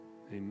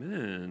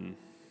Amen.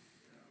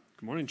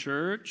 Good morning,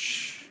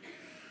 church.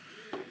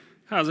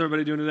 How's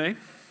everybody doing today?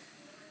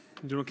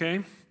 Doing okay?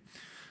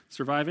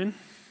 Surviving?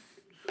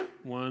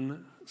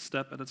 One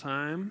step at a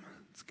time.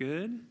 It's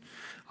good.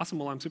 Awesome.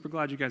 Well, I'm super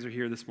glad you guys are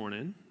here this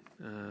morning.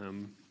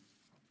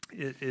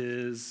 It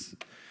is,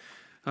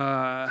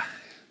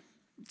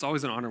 it's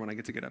always an honor when I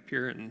get to get up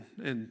here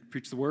and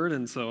preach the word,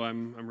 and so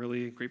I'm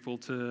really grateful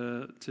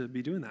to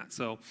be doing that.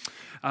 So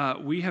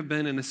we have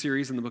been in a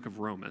series in the book of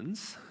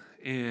Romans.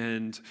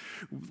 And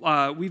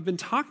we've been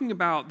talking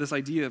about this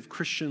idea of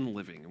Christian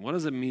living. And what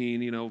does it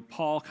mean? You know,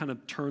 Paul kind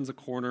of turns a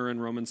corner in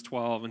Romans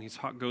 12, and he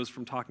goes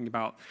from talking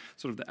about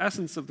sort of the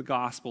essence of the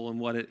gospel and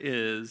what it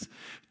is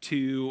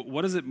to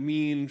what does it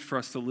mean for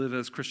us to live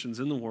as Christians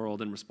in the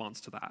world in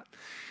response to that.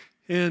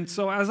 And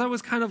so as I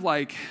was kind of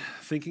like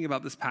thinking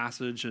about this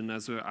passage and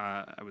as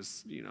I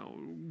was,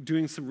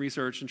 doing some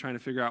research and trying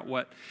to figure out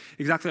what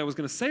exactly I was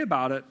going to say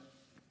about it,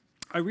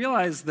 I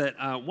realized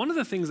that one of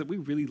the things that we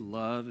really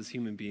love as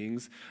human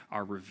beings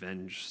are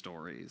revenge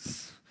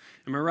stories.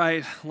 Am I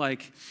right?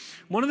 Like,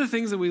 one of the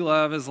things that we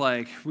love is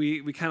like,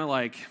 we kind of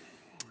like,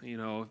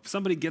 if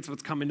somebody gets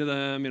what's coming to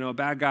them, a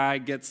bad guy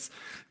gets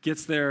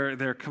their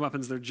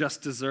comeuppance, their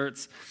just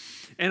desserts.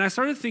 And I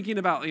started thinking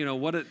about,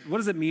 what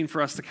does it mean for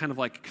us to kind of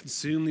like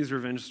consume these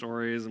revenge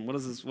stories, and what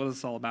is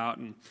this all about?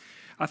 And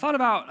I thought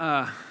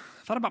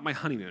about my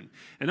honeymoon,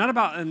 and not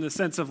about in the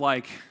sense of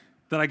like,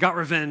 that I got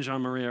revenge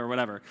on Maria or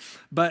whatever.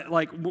 But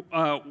like,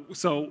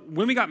 so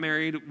when we got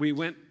married, we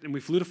went and we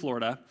flew to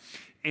Florida,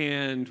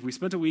 and we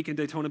spent a week in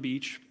Daytona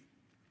Beach,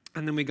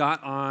 and then we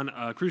got on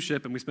a cruise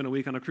ship, and we spent a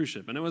week on a cruise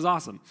ship, and it was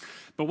awesome.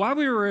 But while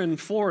we were in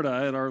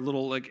Florida at our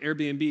little like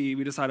Airbnb,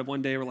 we decided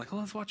one day, we're like,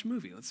 let's watch a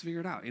movie, let's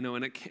figure it out,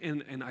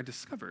 and I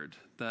discovered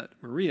that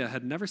Maria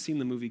had never seen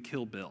the movie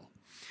Kill Bill.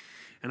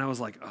 And I was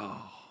like,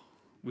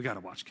 we got to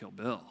watch Kill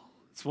Bill.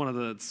 It's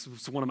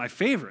one of my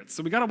favorites.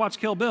 So we got to watch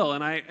Kill Bill,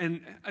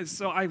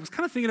 so I was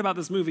kind of thinking about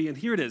this movie, and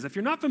here it is. If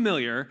you're not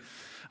familiar,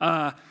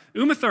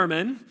 Uma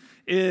Thurman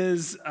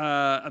is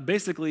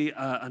basically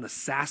an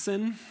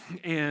assassin,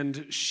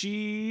 and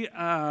we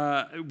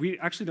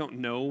actually don't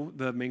know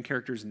the main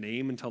character's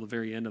name until the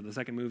very end of the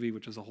second movie,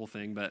 which is a whole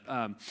thing. But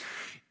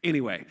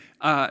anyway,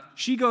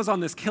 she goes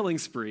on this killing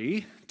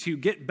spree to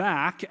get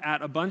back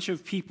at a bunch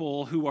of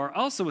people who are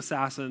also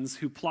assassins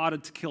who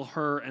plotted to kill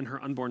her and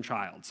her unborn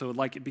child. So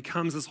like it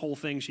becomes this whole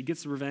thing. She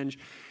gets the revenge,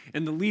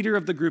 and the leader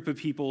of the group of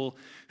people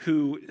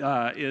who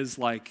is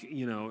like,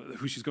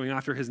 who she's going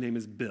after, his name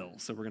is Bill.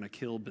 So we're gonna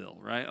kill Bill,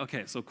 right?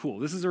 Okay, so cool.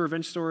 This is a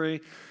revenge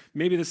story.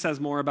 Maybe this says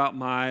more about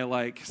my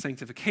like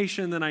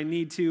sanctification than I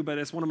need to, but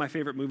it's one of my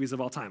favorite movies of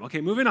all time.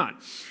 Okay, moving on.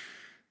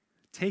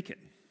 Taken.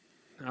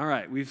 All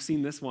right, we've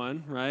seen this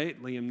one, right?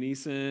 Liam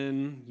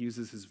Neeson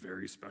uses his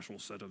very special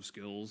set of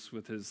skills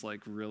with his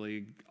like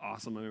really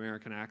awesome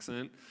American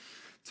accent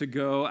to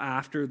go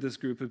after this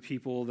group of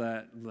people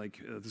that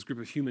this group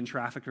of human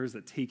traffickers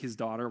that take his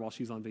daughter while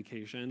she's on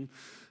vacation.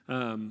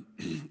 And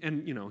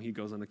he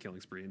goes on a killing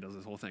spree and does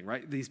this whole thing,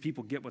 right? These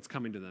people get what's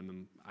coming to them,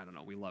 and I don't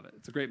know, we love it.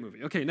 It's a great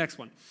movie. Okay, next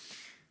one.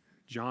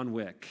 John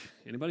Wick.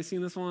 Anybody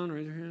seen this one?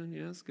 Raise your hand.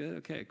 Yes, good.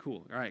 Okay,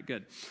 cool. All right,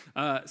 good.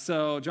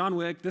 So John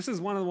Wick, this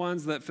is one of the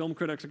ones that film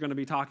critics are going to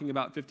be talking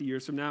about 50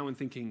 years from now and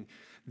thinking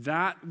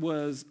that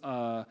was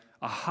a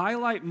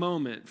highlight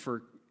moment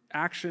for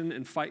action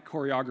and fight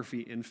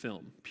choreography in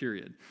film,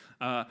 period.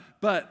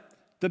 But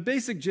the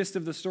basic gist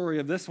of the story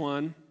of this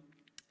one,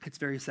 it's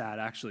very sad,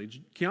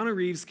 actually. Keanu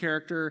Reeves'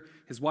 character,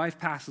 his wife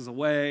passes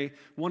away.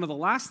 One of the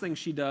last things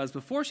she does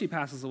before she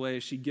passes away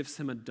is she gives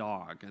him a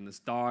dog, and this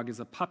dog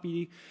is a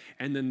puppy,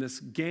 and then this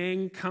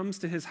gang comes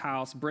to his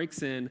house,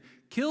 breaks in,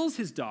 kills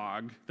his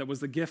dog that was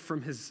the gift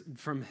from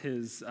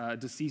his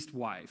deceased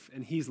wife,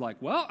 and he's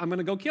like, well, I'm going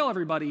to go kill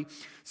everybody,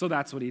 so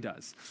that's what he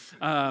does.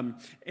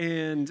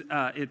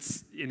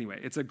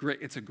 It's a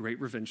great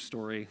revenge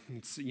story.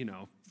 It's,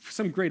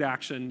 some great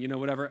action,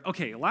 whatever.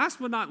 Okay, last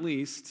but not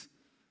least,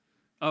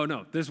 oh,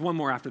 no, there's one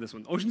more after this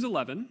one. Ocean's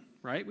 11,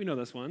 right? We know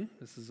this one.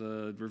 This is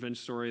a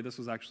revenge story. This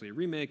was actually a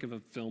remake of a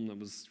film that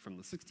was from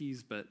the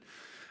 60s. But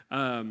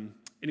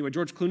anyway,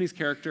 George Clooney's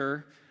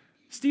character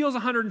steals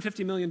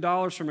 $150 million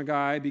from a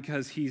guy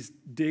because he's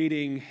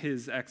dating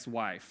his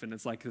ex-wife. And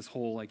it's like this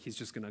whole, like, he's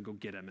just going to go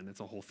get him, and it's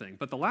a whole thing.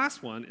 But the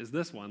last one is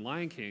this one,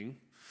 Lion King.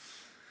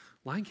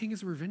 Lion King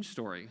is a revenge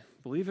story,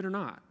 believe it or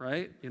not,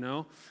 right?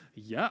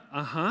 Yeah,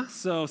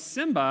 So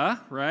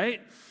Simba,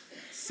 right?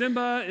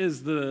 Simba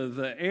is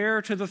the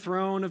heir to the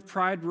throne of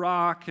Pride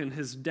Rock, and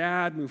his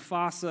dad,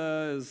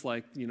 Mufasa, is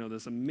like,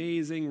 this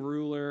amazing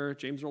ruler.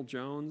 James Earl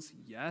Jones,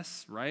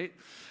 yes, right?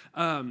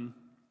 And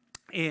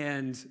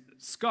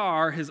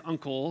Scar, his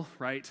uncle,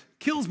 right,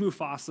 kills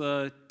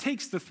Mufasa,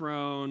 takes the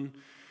throne.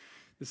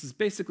 This is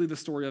basically the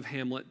story of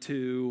Hamlet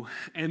too.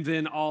 And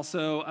then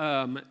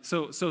also,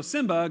 so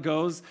Simba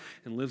goes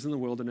and lives in the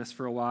wilderness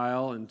for a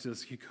while and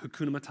just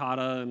Hakuna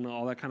Matata and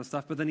all that kind of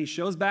stuff. But then he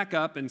shows back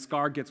up, and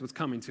Scar gets what's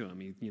coming to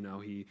him.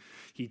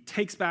 He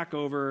takes back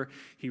over.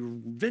 He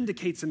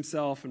vindicates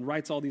himself and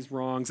rights all these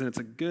wrongs. And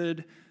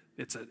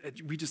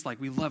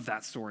we love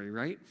that story,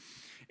 right?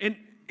 And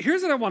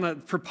here's what I want to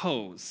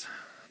propose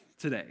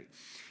today,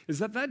 is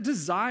that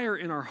desire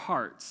in our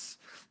hearts,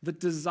 the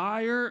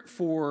desire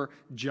for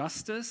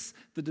justice,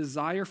 the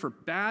desire for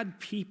bad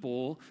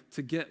people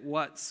to get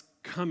what's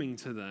coming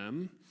to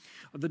them,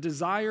 the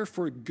desire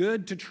for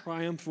good to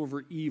triumph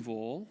over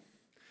evil,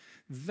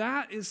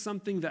 that is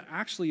something that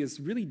actually is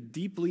really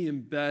deeply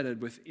embedded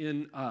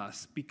within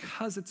us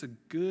because it's a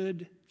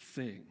good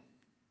thing.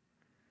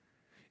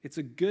 It's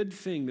a good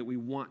thing that we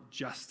want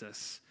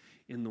justice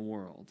in the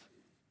world.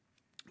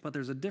 But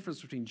there's a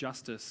difference between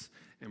justice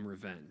and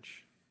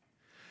revenge.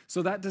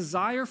 So that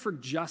desire for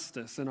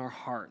justice in our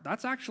heart,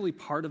 that's actually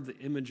part of the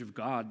image of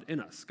God in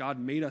us. God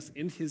made us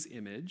in his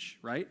image,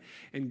 right?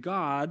 And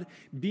God,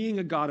 being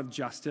a God of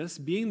justice,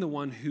 being the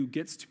one who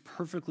gets to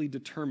perfectly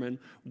determine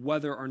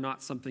whether or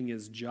not something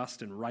is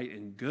just and right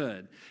and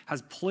good,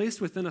 has placed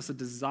within us a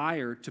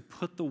desire to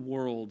put the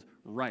world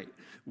right.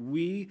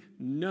 We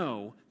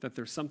know that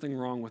there's something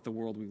wrong with the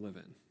world we live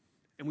in.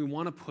 And we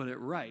want to put it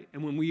right.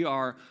 And when we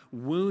are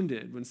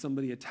wounded, when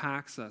somebody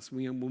attacks us,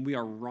 when we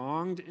are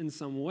wronged in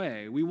some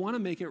way, we want to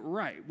make it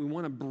right. We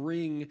want to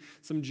bring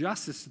some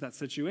justice to that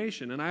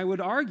situation. And I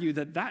would argue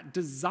that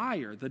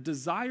desire, the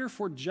desire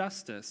for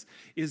justice,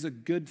 is a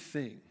good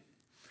thing.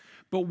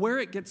 But where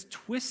it gets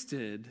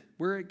twisted,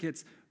 where it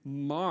gets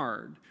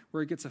marred,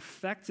 where it gets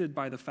affected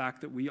by the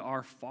fact that we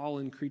are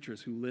fallen creatures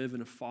who live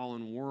in a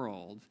fallen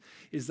world,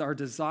 is our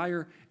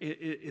desire, it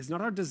is not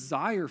our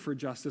desire for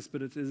justice,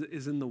 but it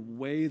is in the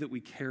way that we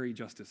carry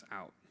justice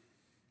out.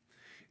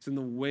 It's in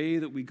the way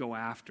that we go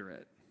after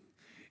it.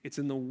 It's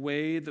in the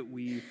way that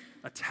we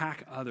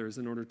attack others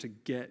in order to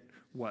get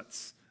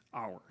what's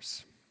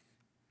ours.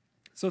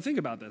 So think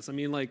about this. I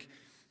mean,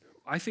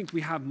 I think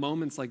we have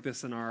moments like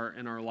this in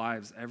our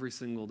lives every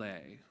single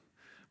day,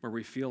 where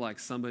we feel like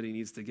somebody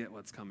needs to get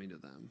what's coming to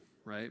them,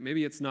 right?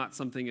 Maybe it's not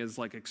something as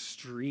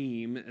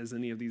extreme as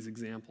any of these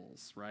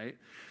examples, right?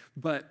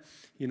 But,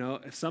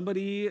 if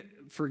somebody,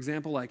 for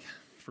example,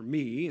 for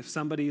me, if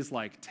somebody's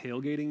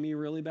tailgating me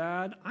really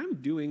bad, I'm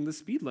doing the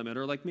speed limit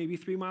or maybe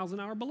 3 miles an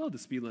hour below the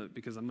speed limit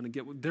because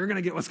they're going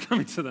to get what's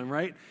coming to them,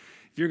 right?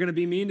 If you're going to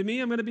be mean to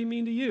me, I'm going to be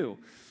mean to you.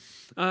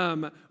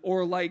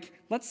 Or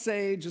let's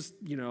say just,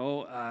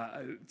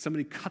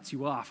 somebody cuts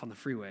you off on the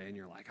freeway and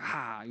you're like,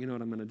 you know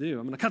what I'm going to do?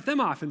 I'm going to cut them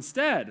off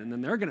instead. And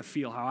then they're going to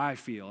feel how I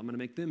feel. I'm going to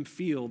make them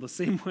feel the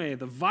same way,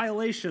 the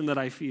violation that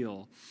I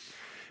feel.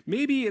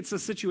 Maybe it's a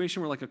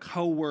situation where a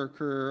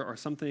coworker or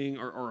something,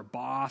 or a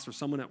boss or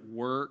someone at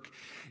work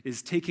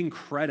is taking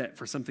credit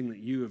for something that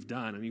you have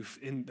done.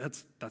 And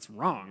that's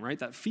wrong, right?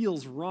 That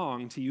feels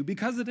wrong to you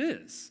because it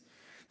is.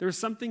 There's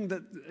something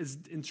that is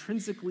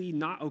intrinsically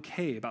not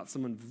okay about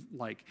someone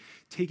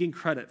taking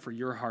credit for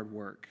your hard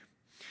work.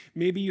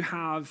 Maybe you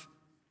have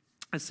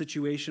a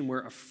situation where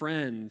a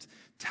friend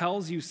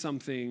tells you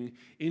something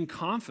in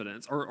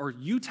confidence, or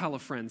you tell a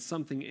friend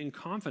something in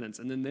confidence,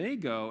 and then they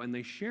go and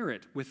they share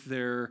it with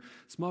their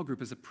small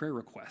group as a prayer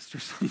request or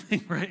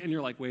something, right? And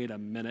you're like, wait a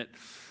minute.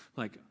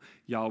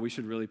 Y'all, we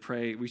should really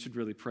pray. We should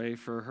really pray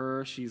for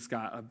her. She's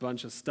got a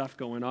bunch of stuff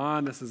going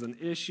on. This is an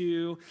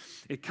issue.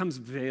 It comes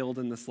veiled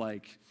in this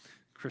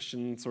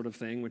Christian sort of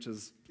thing, which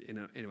is,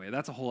 anyway,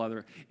 that's a whole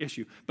other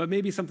issue. But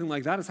maybe something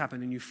like that has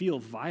happened and you feel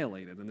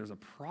violated and there's a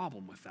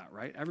problem with that,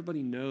 right?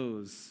 Everybody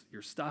knows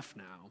your stuff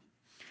now.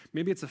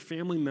 Maybe it's a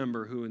family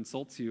member who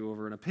insults you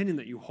over an opinion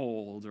that you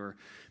hold, or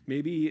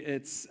maybe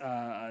it's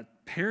a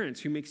parent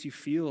who makes you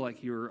feel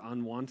like you're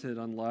unwanted,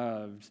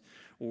 unloved,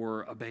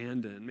 or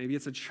abandoned. Maybe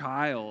it's a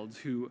child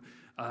who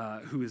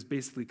has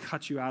basically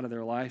cut you out of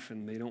their life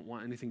and they don't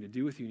want anything to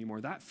do with you anymore.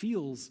 That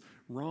feels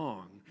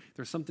wrong.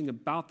 There's something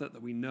about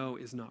that we know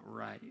is not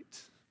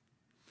right.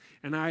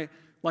 And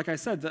like I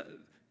said,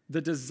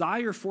 the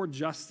desire for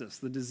justice,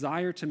 the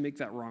desire to make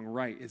that wrong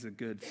right is a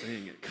good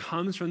thing. It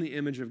comes from the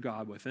image of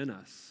God within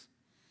us.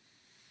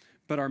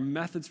 But our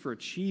methods for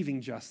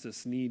achieving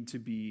justice need to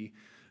be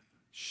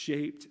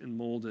shaped and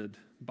molded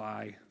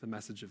by the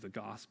message of the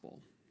gospel.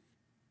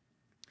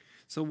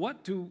 So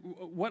what do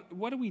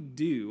we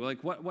do?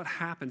 What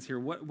happens here?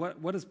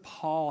 What does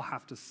Paul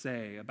have to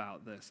say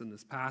about this in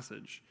this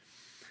passage?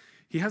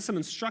 He has some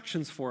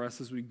instructions for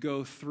us as we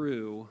go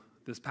through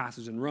this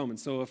passage in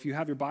Romans. So if you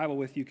have your Bible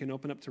with you, you can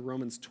open up to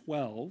Romans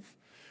 12.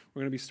 We're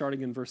going to be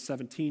starting in verse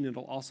 17.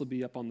 It'll also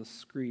be up on the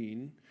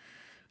screen.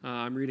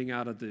 I'm reading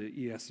out of the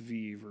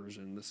ESV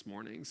version this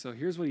morning. So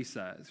here's what he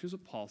says. Here's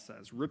what Paul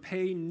says.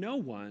 Repay no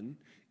one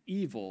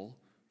evil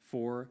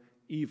for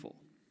evil,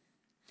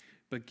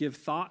 but give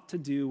thought to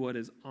do what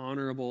is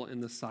honorable in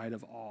the sight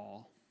of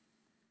all.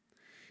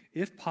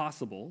 If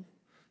possible,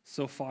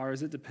 so far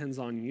as it depends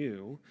on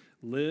you,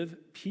 live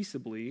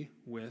peaceably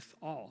with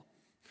all.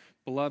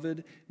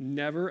 Beloved,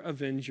 never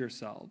avenge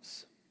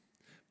yourselves,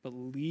 but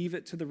leave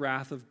it to the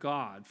wrath of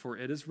God, for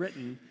it is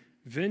written,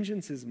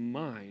 vengeance is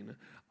mine,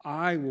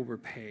 I will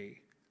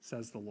repay,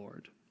 says the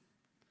Lord.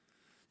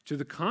 To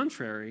the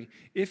contrary,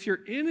 if your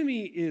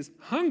enemy is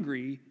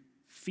hungry,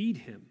 feed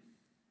him.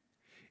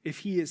 If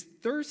he is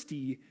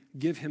thirsty,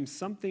 give him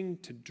something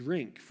to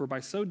drink, for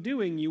by so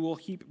doing you will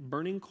heap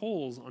burning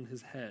coals on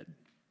his head.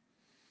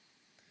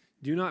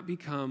 Do not be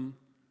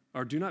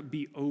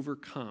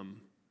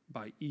overcome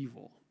by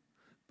evil,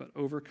 but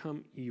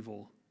overcome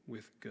evil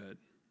with good.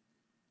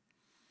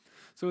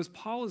 So as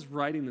Paul is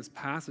writing this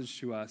passage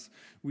to us,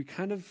 we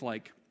kind of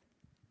like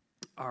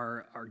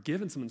are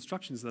given some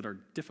instructions that are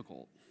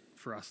difficult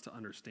for us to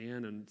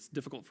understand, and it's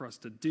difficult for us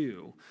to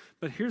do.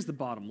 But here's the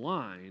bottom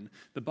line.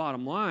 The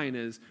bottom line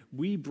is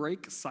we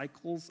break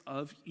cycles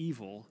of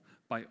evil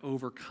by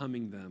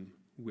overcoming them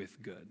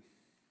with good.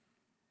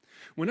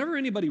 Whenever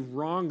anybody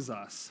wrongs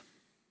us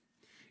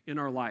in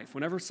our life,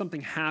 whenever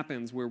something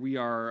happens where we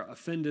are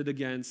offended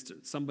against,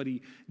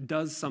 somebody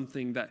does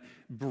something that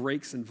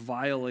breaks and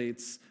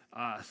violates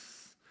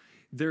us,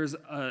 there's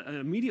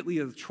immediately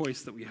a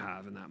choice that we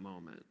have in that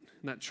moment.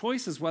 And that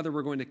choice is whether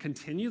we're going to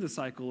continue the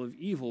cycle of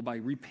evil by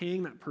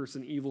repaying that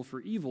person evil for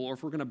evil, or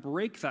if we're going to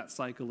break that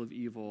cycle of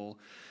evil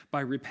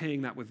by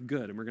repaying that with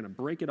good. And we're going to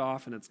break it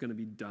off and it's going to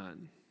be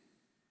done.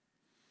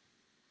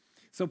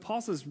 So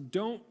Paul says,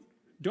 don't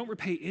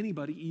repay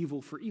anybody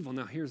evil for evil.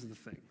 Now here's the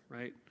thing,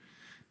 right?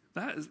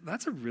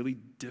 That's a really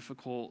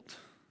difficult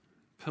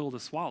pill to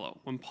swallow.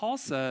 When Paul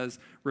says,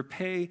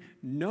 repay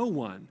no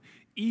one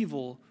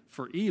evil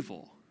for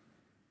evil,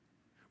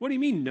 what do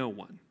you mean no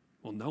one?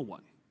 Well, no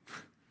one.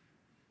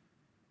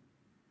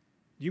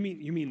 You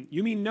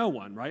mean no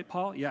one, right,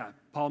 Paul? Yeah,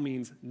 Paul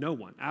means no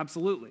one.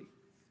 Absolutely.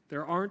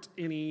 There aren't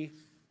any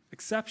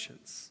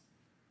exceptions.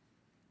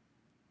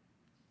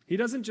 He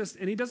doesn't just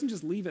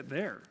leave it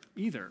there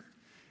either.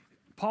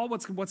 Paul,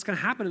 what's going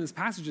to happen in this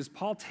passage is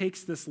Paul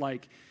takes this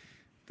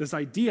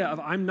idea of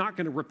I'm not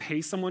going to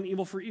repay someone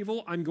evil for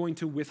evil. I'm going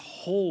to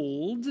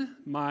withhold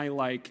my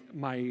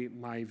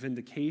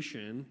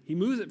vindication. He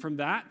moves it from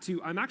that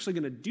to I'm actually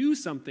going to do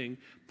something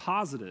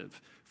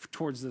positive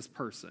towards this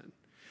person.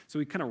 So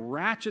he kind of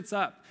ratchets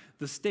up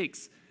the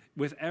stakes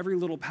with every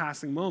little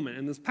passing moment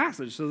in this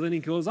passage. So then he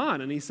goes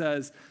on and he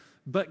says,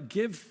 but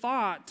give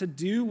thought to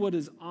do what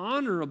is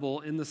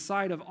honorable in the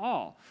sight of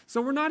all.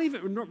 So we're not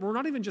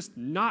even just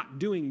not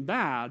doing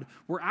bad.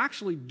 We're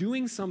actually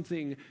doing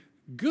something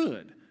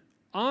good,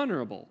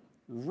 honorable,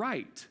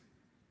 right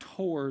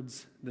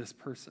towards this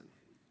person.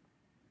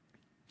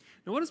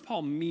 Now, what does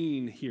Paul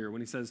mean here when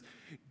he says,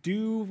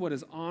 do what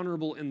is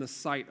honorable in the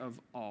sight of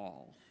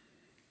all?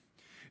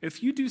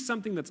 If you do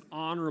something that's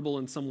honorable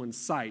in someone's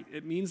sight,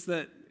 it means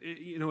that,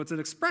 it's an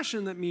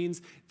expression that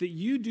means that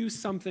you do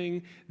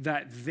something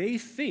that they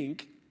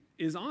think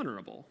is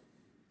honorable.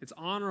 It's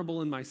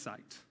honorable in my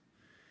sight.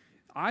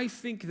 I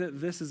think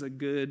that this is a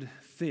good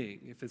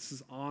thing if this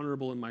is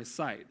honorable in my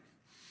sight.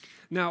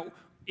 Now,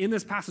 in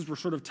this passage, we're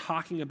sort of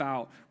talking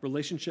about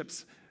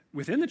relationships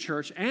within the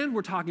church, and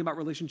we're talking about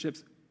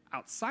relationships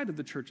outside of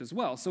the church as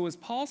well. So is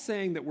Paul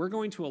saying that we're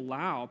going to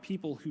allow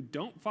people who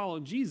don't follow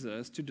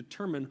Jesus to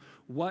determine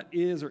what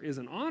is or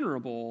isn't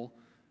honorable,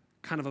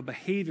 kind of a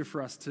behavior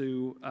for us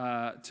to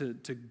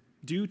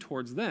do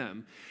towards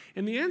them?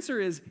 And the answer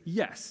is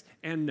yes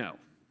and no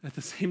at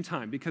the same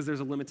time, because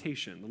there's a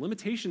limitation. The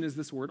limitation is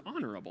this word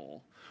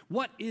honorable.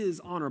 What is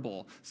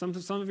honorable? Some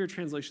of your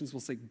translations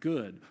will say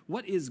good.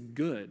 What is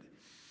good?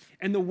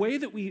 And the way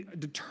that we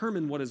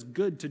determine what is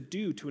good to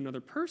do to another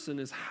person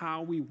is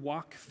how we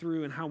walk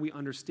through and how we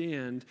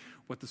understand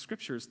what the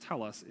scriptures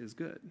tell us is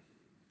good.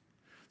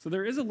 So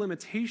there is a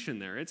limitation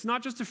there. It's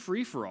not just a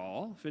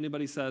free-for-all. If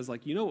anybody says,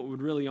 what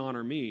would really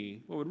honor me?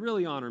 What would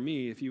really honor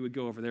me if you would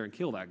go over there and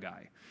kill that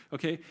guy?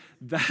 Okay,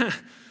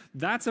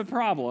 that's a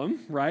problem,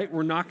 right?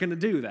 We're not going to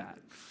do that.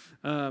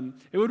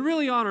 It would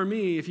really honor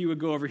me if you would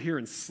go over here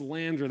and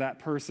slander that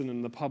person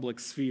in the public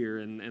sphere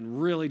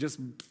and really just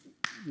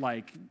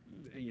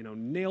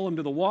nail him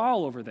to the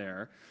wall over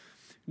there.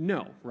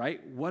 No,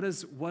 right? What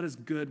is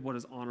good, what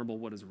is honorable,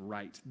 what is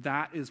right?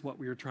 That is what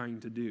we are trying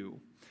to do.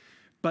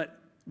 But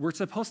we're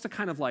supposed to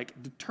kind of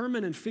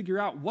determine and figure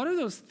out what are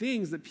those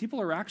things that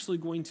people are actually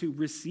going to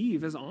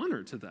receive as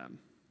honor to them.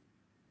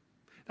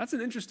 That's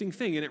an interesting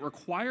thing, and it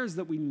requires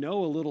that we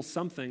know a little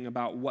something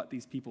about what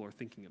these people are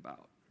thinking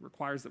about. It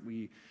requires that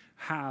we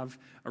have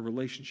a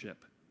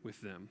relationship with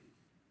them.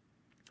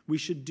 We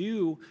should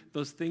do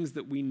those things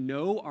that we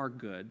know are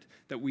good,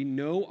 that we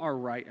know are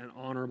right and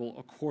honorable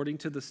according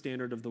to the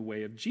standard of the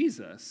way of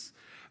Jesus.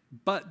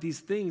 But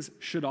these things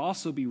should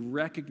also be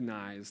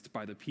recognized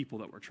by the people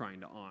that we're trying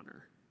to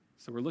honor.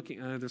 So we're looking,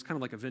 there's kind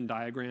of like a Venn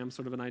diagram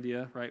sort of an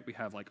idea, right? We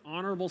have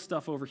honorable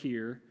stuff over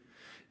here,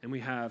 and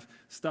we have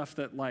stuff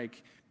that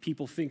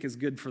people think is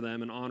good for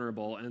them and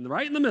honorable, and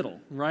right in the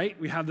middle, right,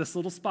 we have this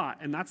little spot,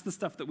 and that's the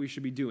stuff that we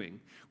should be doing.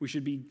 We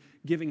should be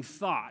giving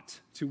thought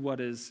to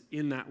what is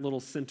in that little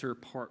center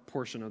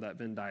portion of that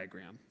Venn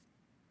diagram.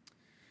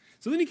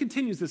 So then he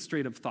continues this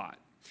straight of thought,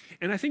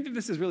 and I think that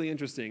this is really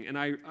interesting,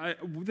 and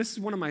this is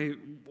one of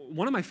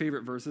my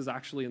favorite verses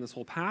actually in this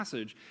whole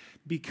passage,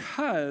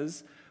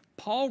 because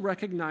Paul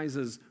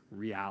recognizes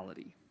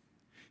reality.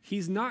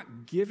 He's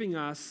not giving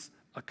us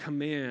a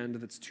command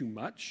that's too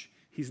much.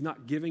 He's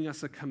not giving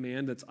us a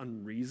command that's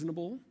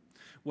unreasonable.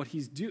 What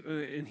he's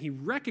and he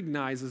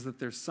recognizes that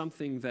there's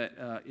something that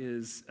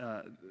is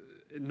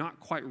not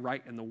quite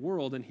right in the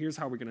world, and here's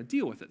how we're going to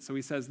deal with it. So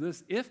he says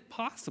this: if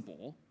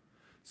possible,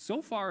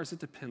 so far as it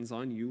depends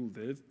on you,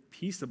 live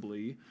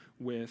peaceably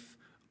with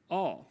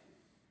all.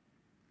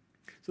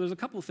 So there's a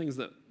couple of things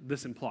that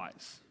this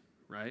implies,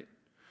 right?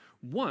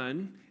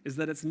 One is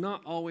that it's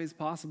not always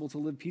possible to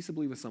live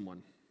peaceably with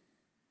someone.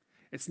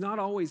 It's not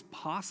always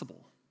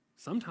possible.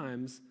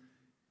 Sometimes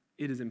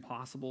it is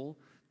impossible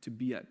to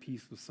be at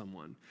peace with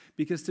someone.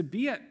 Because to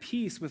be at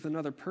peace with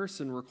another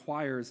person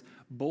requires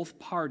both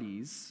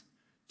parties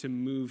to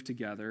move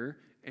together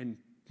and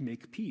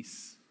make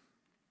peace.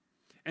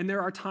 And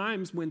there are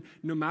times when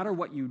no matter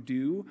what you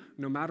do,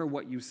 no matter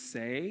what you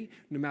say,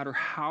 no matter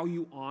how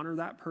you honor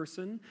that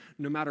person,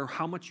 no matter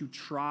how much you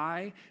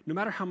try, no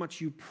matter how much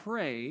you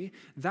pray,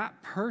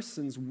 that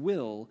person's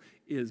will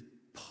is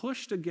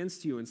pushed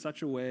against you in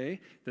such a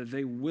way that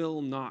they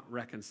will not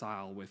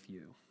reconcile with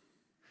you.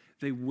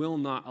 They will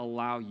not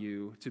allow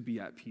you to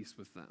be at peace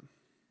with them.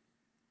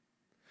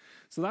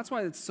 So that's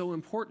why it's so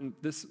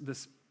important, this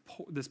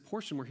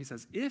portion where he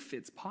says, if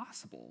it's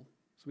possible.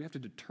 So we have to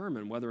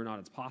determine whether or not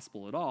it's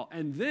possible at all.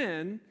 And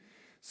then,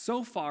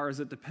 so far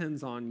as it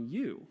depends on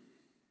you.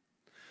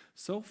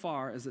 So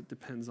far as it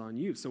depends on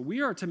you. So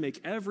we are to make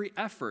every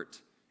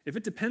effort. If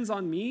it depends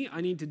on me,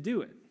 I need to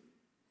do it.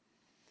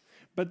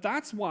 But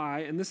that's why,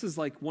 and this is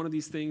like one of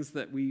these things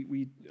that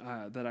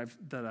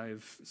that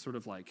I've sort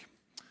of like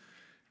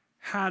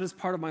had as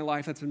part of my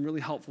life that's been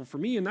really helpful for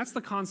me, and that's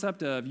the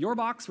concept of your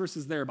box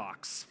versus their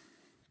box.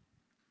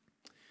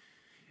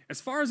 As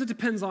far as it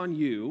depends on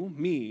you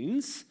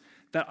means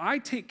that I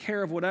take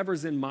care of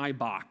whatever's in my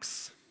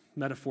box,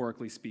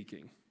 metaphorically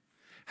speaking.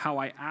 How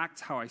I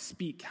act, how I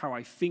speak, how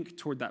I think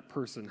toward that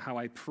person, how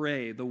I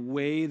pray, the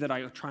way that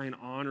I try and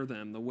honor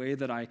them, the way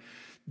that I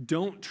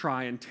don't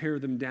try and tear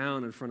them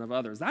down in front of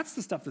others. That's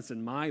the stuff that's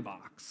in my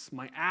box,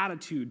 my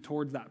attitude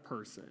towards that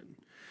person,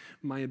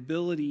 my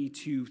ability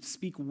to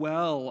speak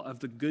well of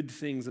the good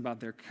things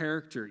about their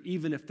character,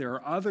 even if there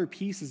are other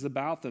pieces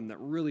about them that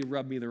really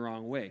rub me the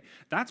wrong way.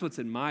 That's what's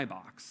in my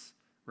box,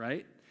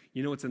 right?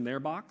 You know what's in their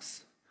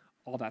box?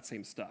 All that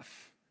same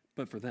stuff,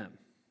 but for them.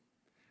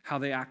 How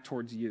they act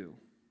towards you,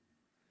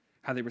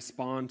 how they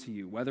respond to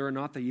you, whether or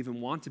not they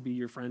even want to be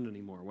your friend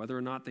anymore, whether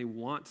or not they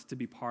want to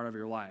be part of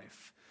your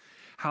life,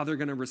 how they're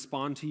going to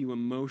respond to you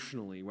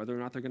emotionally, whether or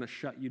not they're going to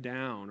shut you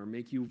down or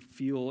make you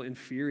feel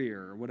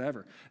inferior or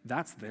whatever.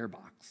 That's their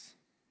box.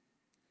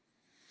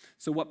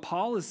 So what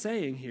Paul is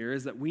saying here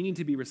is that we need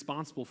to be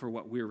responsible for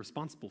what we're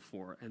responsible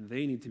for, and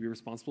they need to be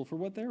responsible for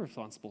what they're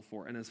responsible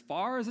for. And as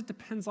far as it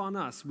depends on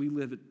us, we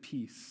live at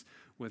peace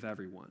with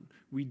everyone.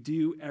 We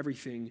do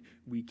everything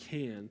we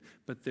can,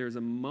 but there's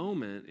a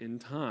moment in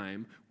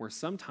time where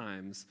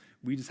sometimes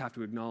we just have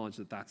to acknowledge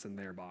that that's in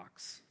their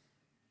box.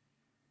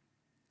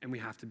 And we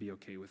have to be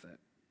okay with it.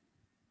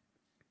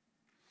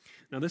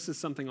 Now, this is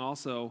something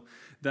also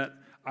that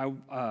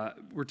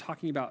we're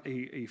talking about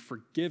a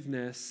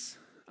forgiveness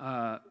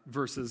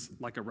versus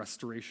like a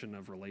restoration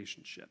of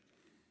relationship.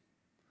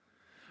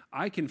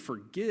 I can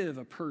forgive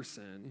a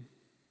person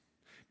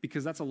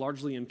because that's a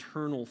largely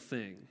internal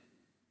thing.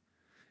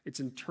 It's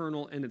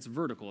internal and it's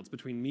vertical. It's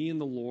between me and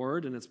the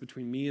Lord, and it's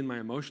between me and my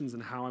emotions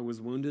and how I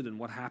was wounded and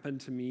what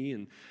happened to me,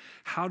 and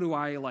how do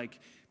I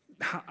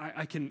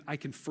I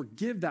can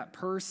forgive that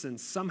person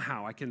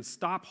somehow. I can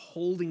stop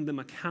holding them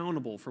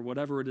accountable for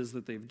whatever it is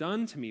that they've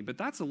done to me, but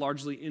that's a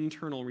largely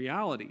internal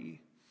reality.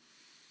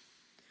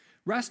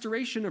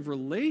 Restoration of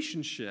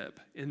relationship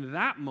in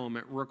that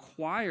moment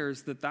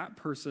requires that that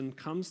person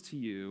comes to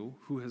you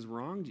who has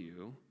wronged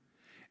you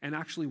and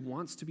actually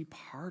wants to be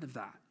part of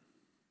that,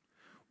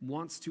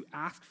 wants to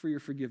ask for your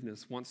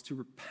forgiveness, wants to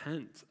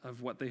repent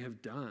of what they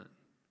have done.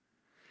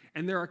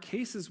 And there are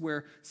cases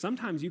where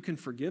sometimes you can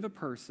forgive a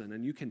person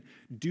and you can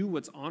do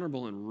what's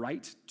honorable and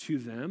right to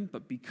them,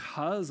 but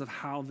because of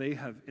how they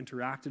have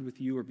interacted with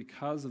you or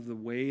because of the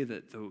way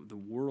that the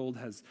world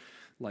has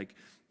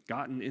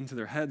gotten into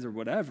their heads or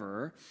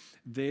whatever,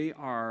 they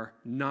are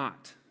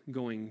not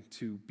going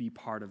to be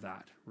part of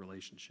that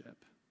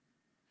relationship.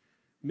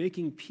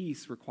 Making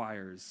peace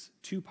requires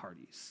two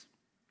parties.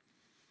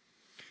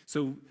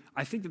 So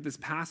I think that this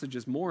passage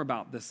is more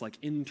about this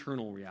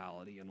internal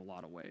reality in a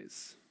lot of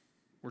ways.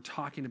 We're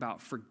talking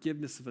about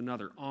forgiveness of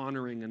another,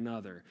 honoring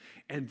another.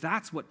 And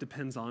that's what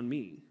depends on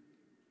me,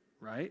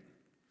 right?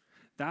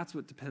 That's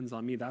what depends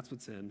on me. That's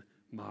what's in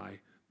my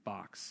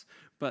box.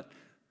 But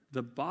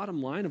the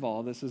bottom line of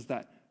all of this is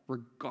that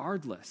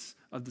regardless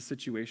of the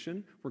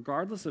situation,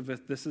 regardless of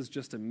if this is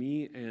just a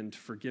me and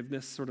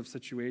forgiveness sort of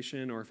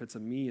situation, or if it's a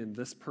me and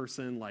this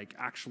person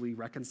actually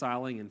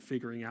reconciling and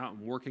figuring out and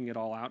working it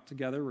all out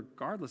together,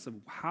 regardless of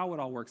how it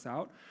all works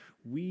out,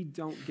 we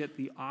don't get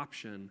the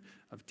option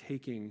of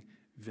taking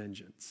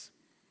vengeance.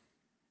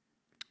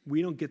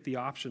 We don't get the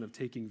option of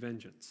taking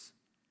vengeance.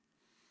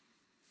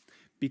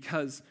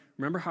 Because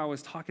remember how I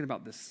was talking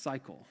about this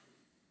cycle?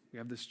 We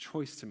have this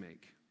choice to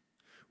make.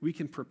 We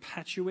can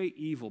perpetuate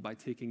evil by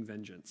taking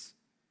vengeance.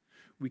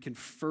 We can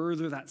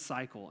further that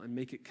cycle and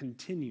make it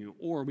continue,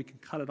 or we can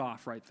cut it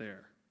off right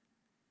there.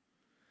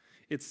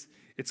 It's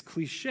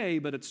cliche,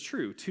 but it's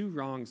true. Two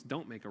wrongs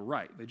don't make a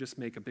right. They just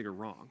make a bigger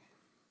wrong.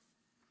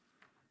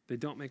 They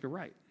don't make a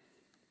right.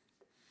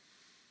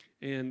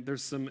 And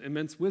there's some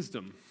immense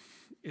wisdom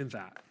in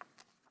that.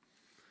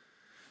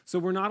 So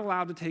we're not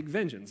allowed to take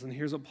vengeance. And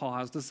here's what Paul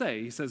has to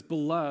say. He says,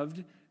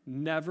 "Beloved,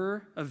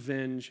 never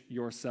avenge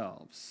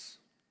yourselves,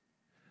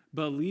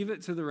 but leave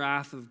it to the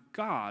wrath of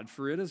God,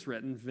 for it is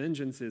written,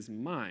 'Vengeance is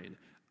mine.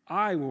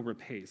 I will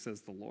repay,'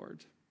 says the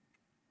Lord."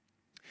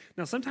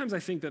 Now, sometimes I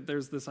think that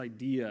there's this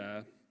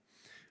idea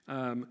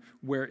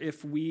where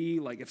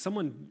if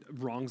someone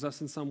wrongs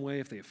us in some way,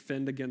 if they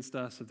offend against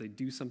us, if they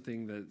do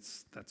something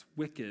that's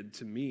wicked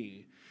to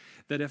me,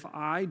 that if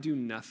I do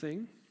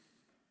nothing,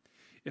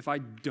 if I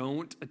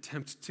don't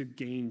attempt to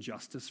gain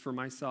justice for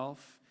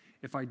myself,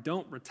 if I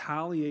don't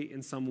retaliate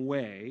in some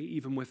way,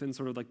 even within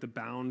sort of like the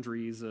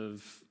boundaries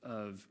of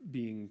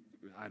being,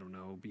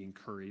 being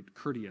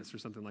courteous or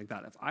something like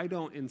that, if I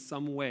don't in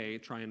some way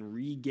try and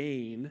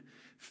regain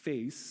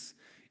face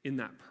in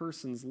that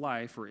person's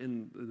life or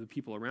in the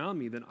people around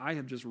me, then I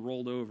have just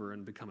rolled over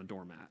and become a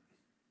doormat.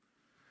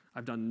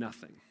 I've done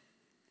nothing.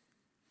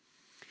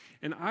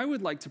 And I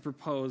would like to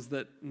propose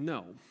that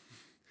no,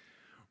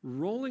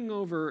 rolling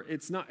over,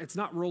 it's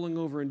not rolling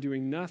over and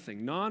doing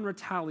nothing.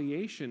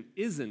 Non-retaliation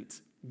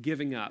isn't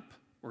giving up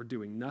or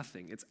doing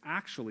nothing. It's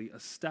actually a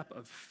step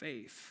of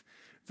faith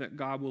that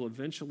God will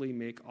eventually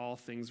make all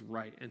things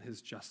right and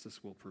his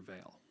justice will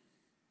prevail.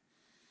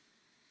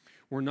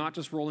 We're not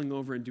just rolling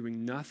over and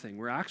doing nothing.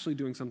 We're actually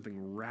doing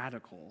something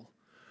radical,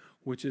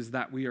 which is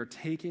that we are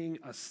taking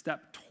a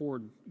step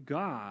toward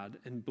God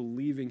and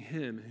believing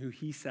him who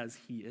he says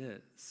he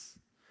is.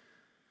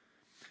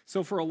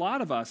 So for a lot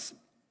of us,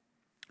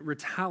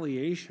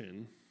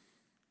 retaliation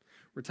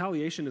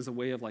is a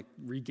way of like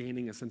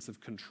regaining a sense of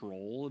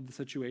control of the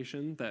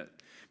situation, that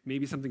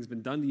maybe something's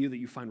been done to you that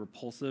you find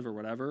repulsive or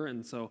whatever.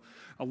 And so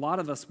a lot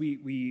of us,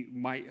 we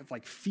might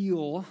like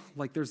feel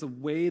like there's a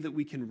way that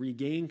we can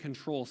regain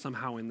control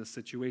somehow in this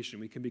situation.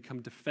 We can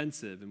become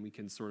defensive and we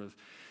can sort of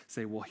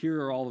say, well,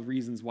 here are all the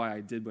reasons why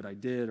I did what I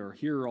did, or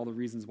here are all the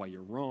reasons why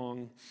you're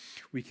wrong.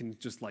 We can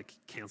just like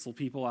cancel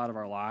people out of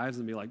our lives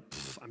and be like,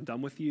 I'm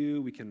done with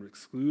you. We can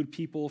exclude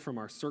people from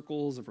our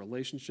circles of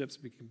relationships.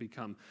 We can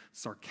become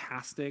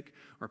sarcastic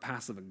or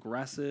passive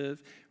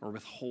aggressive or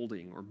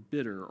withholding or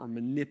bitter or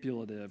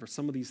manipulative or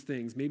some of these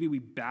things. Maybe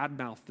we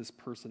badmouth this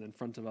person in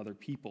front of other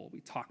people. We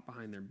talk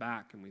behind their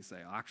back and we say,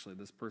 oh, actually,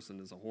 this person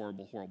is a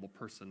horrible, horrible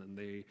person and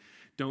they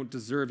don't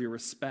deserve your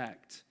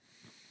respect.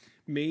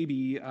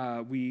 Maybe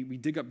we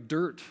dig up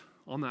dirt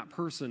on that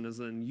person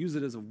and use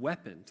it as a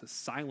weapon to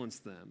silence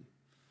them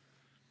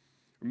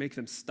or make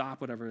them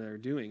stop whatever they're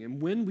doing.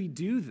 And when we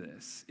do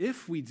this,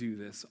 if we do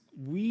this,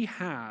 we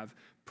have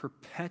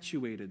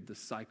perpetuated the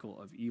cycle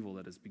of evil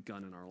that has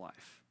begun in our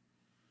life.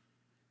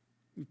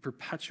 We've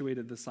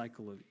perpetuated the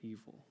cycle of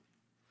evil.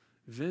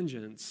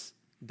 Vengeance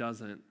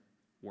doesn't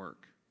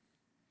work.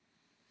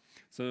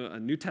 So a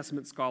New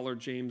Testament scholar,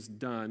 James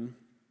Dunn,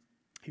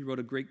 he wrote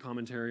a great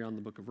commentary on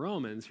the book of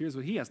Romans. Here's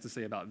what he has to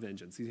say about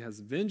vengeance. He has,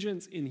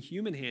 vengeance in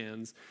human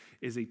hands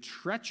is a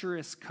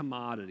treacherous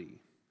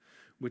commodity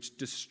which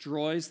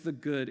destroys the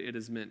good it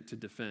is meant to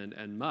defend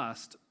and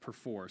must,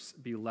 perforce,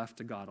 be left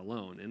to God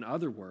alone. In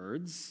other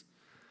words,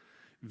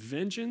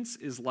 vengeance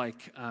is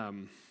like a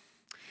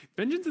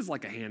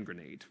hand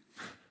grenade.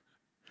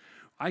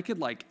 I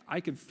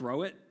could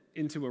throw it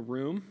into a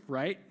room,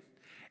 right?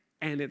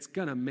 And it's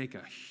gonna make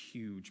a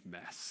huge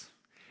mess.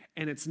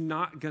 And it's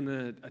not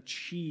gonna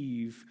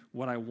achieve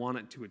what I want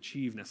it to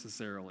achieve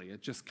necessarily.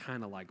 It just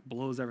kind of like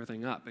blows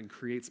everything up and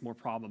creates more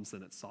problems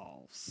than it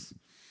solves.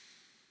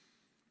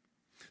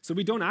 So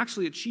we don't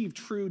actually achieve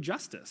true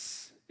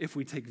justice if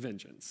we take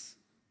vengeance.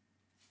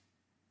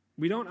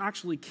 We don't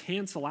actually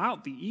cancel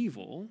out the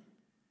evil.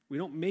 We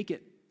don't make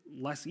it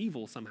less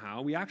evil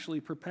somehow. We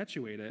actually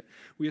perpetuate it.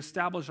 We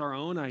establish our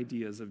own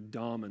ideas of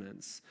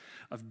dominance,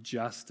 of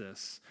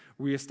justice.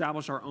 We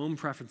establish our own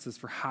preferences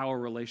for how a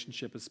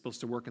relationship is supposed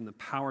to work and the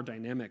power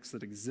dynamics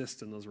that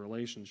exist in those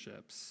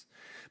relationships.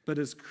 But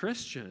as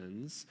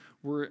Christians,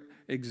 we're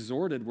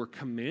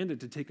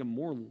commanded to take a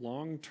more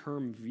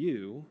long-term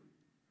view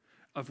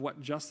of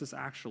what justice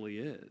actually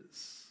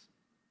is.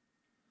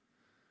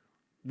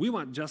 We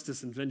want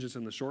justice and vengeance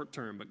in the short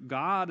term, but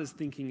God is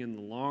thinking in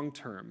the long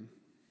term,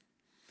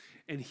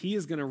 and he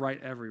is going to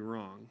right every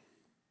wrong.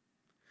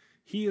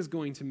 He is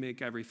going to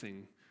make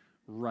everything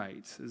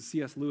right. As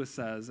C.S. Lewis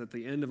says, at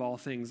the end of all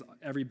things,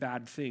 every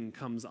bad thing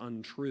comes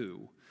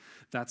untrue.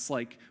 That's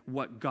like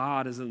what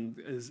God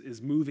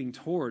is moving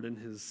toward in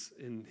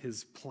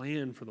his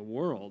plan for the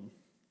world.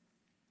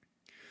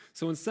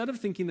 So instead of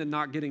thinking that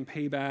not getting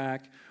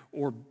payback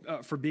or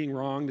for being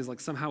wronged is like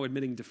somehow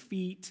admitting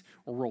defeat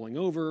or rolling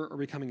over or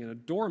becoming a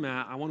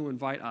doormat, I want to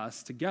invite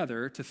us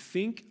together to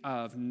think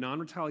of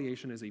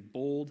non-retaliation as a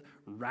bold,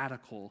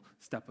 radical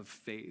step of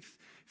faith.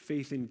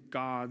 Faith in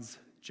God's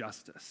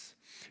justice.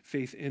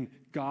 Faith in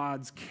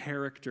God's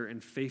character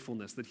and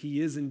faithfulness, that he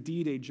is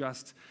indeed a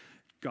just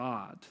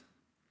God.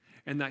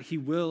 and that he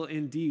will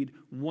indeed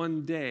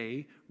one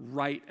day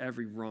right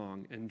every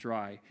wrong and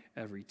dry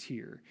every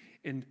tear.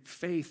 And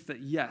faith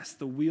that, yes,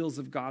 the wheels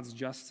of God's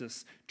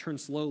justice turn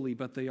slowly,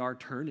 but they are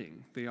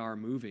turning, they are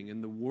moving,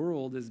 and the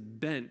world is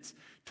bent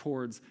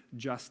towards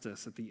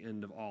justice at the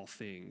end of all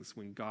things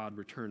when God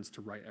returns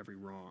to right every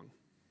wrong.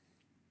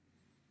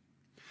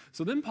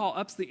 So then Paul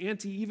ups the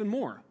ante even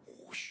more.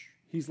 Whoosh.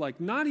 He's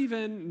like, not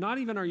even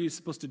are you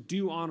supposed to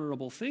do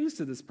honorable things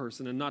to this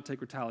person and not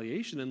take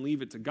retaliation and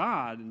leave it to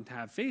God and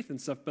have faith and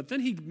stuff, but then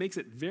he makes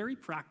it very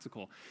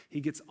practical.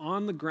 He gets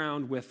on the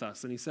ground with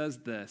us and he says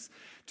this,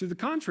 to the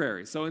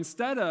contrary. So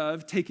instead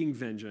of taking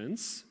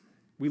vengeance,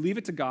 we leave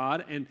it to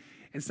God, and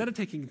instead of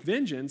taking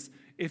vengeance,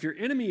 if your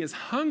enemy is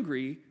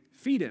hungry,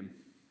 feed him.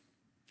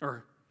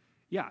 Or,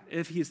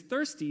 if he is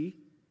thirsty,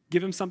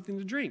 give him something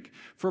to drink,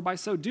 for by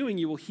so doing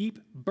you will heap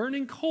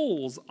burning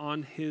coals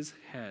on his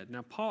head.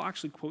 Now, Paul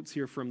actually quotes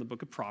here from the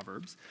book of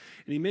Proverbs,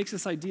 and he makes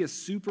this idea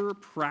super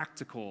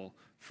practical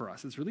for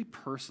us. It's really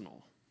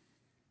personal.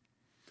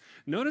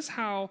 Notice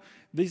how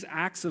these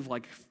acts of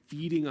like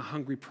feeding a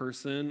hungry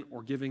person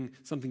or giving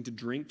something to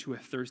drink to a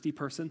thirsty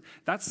person,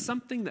 that's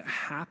something that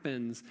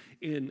happens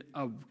in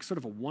a sort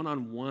of a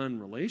one-on-one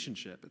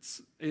relationship.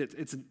 It's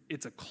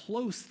a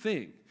close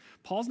thing.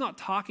 Paul's not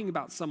talking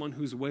about someone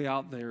who's way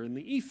out there in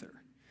the ether.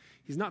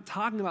 He's not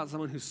talking about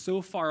someone who's so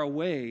far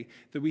away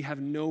that we have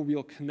no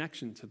real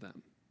connection to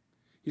them.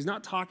 He's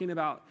not talking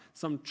about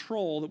some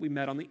troll that we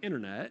met on the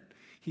internet.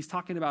 He's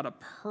talking about a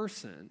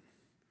person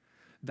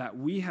that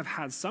we have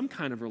had some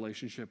kind of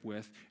relationship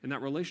with, and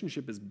that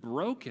relationship is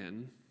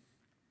broken,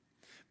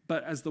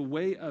 but as the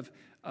way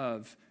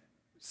of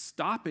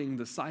stopping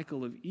the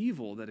cycle of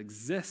evil that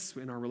exists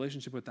in our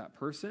relationship with that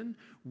person,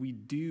 we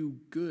do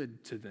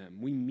good to them.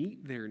 We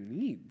meet their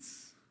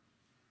needs.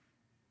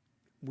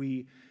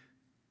 We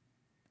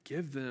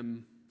give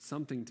them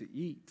something to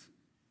eat.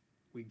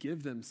 We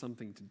give them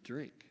something to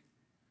drink.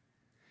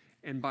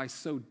 And by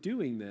so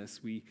doing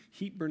this, we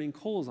heap burning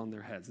coals on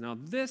their heads. Now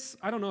this,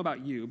 I don't know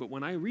about you, but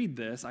when I read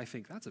this, I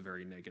think that's a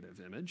very negative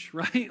image,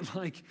 right?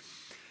 Like,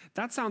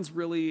 that sounds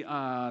really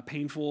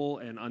painful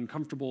and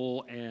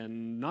uncomfortable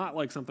and not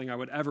like something I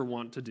would ever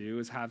want to do,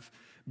 is have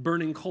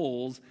burning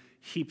coals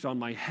heaped on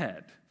my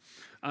head.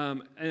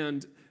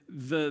 And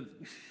the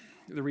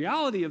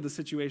reality of the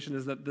situation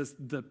is that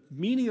the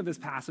meaning of this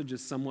passage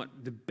is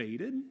somewhat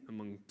debated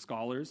among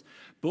scholars,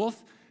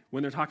 both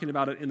when they're talking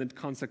about it in the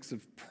context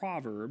of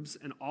Proverbs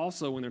and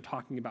also when they're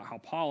talking about how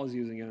Paul is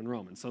using it in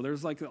Romans. So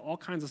there's like all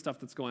kinds of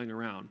stuff that's going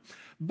around.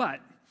 But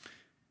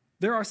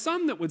there are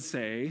some that would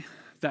say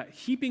that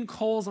heaping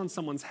coals on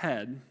someone's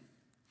head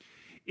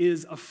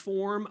is a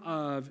form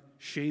of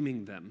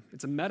shaming them.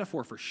 It's a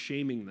metaphor for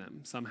shaming them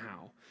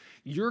somehow.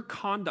 Your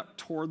conduct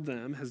toward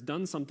them has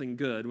done something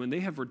good when they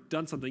have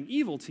done something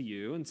evil to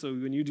you, and so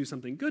when you do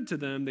something good to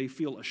them, they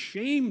feel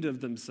ashamed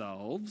of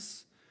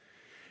themselves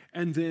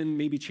and then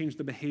maybe change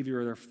the behavior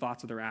or their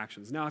thoughts or their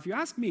actions. Now, if you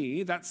ask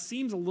me, that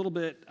seems a little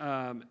bit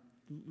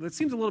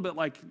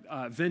like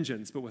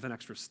vengeance, but with an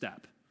extra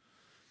step.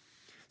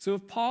 So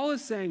if Paul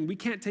is saying we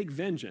can't take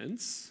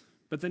vengeance,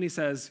 but then he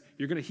says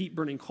you're going to heap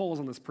burning coals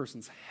on this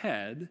person's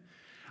head,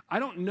 I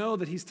don't know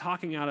that he's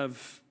talking out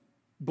of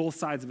both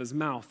sides of his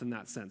mouth in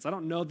that sense. I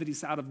don't know that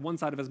he's out of one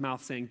side of his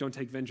mouth saying don't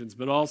take vengeance,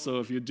 but also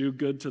if you do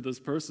good to this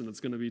person,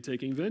 it's going to be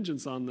taking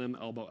vengeance on them,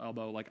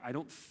 elbow. Like, I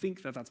don't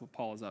think that that's what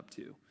Paul is up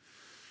to.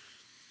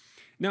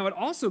 Now, it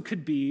also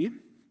could be,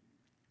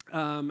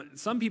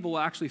 some people will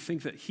actually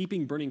think that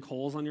heaping burning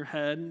coals on your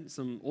head,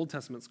 some Old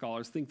Testament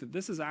scholars think that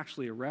this is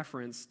actually a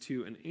reference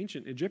to an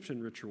ancient Egyptian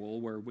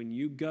ritual where when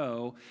you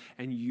go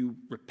and you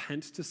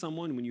repent to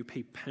someone, when you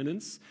pay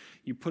penance,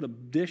 you put a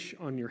dish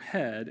on your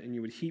head and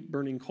you would heap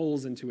burning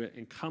coals into it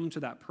and come to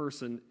that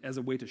person as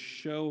a way to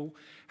show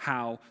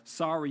how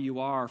sorry you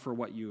are for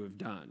what you have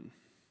done.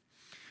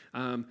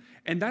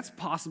 And that's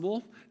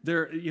possible.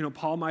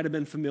 Paul might have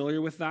been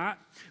familiar with that.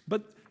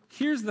 But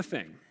here's the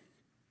thing.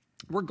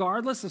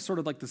 Regardless of sort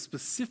of like the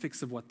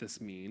specifics of what this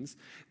means,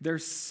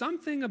 there's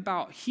something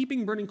about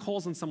heaping burning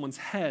coals on someone's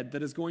head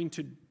that is going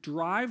to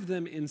drive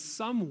them in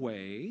some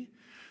way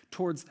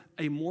towards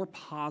a more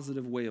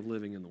positive way of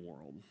living in the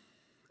world.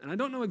 And I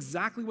don't know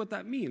exactly what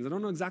that means. I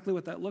don't know exactly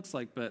what that looks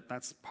like, but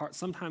that's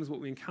sometimes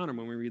what we encounter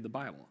when we read the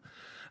Bible.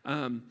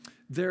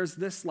 There's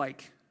this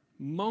like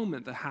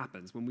moment that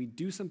happens when we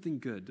do something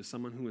good to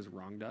someone who has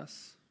wronged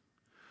us,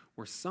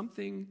 where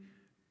something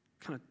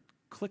kind of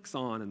clicks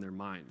on in their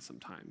mind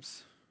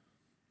sometimes.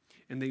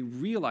 And they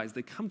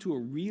come to a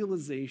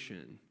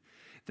realization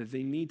that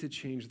they need to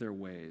change their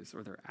ways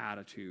or their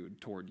attitude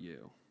toward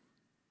you.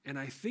 And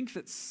I think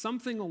that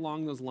something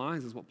along those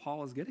lines is what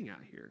Paul is getting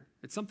at here.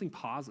 It's something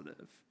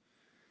positive.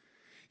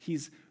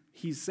 He's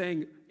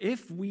saying,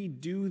 if we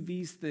do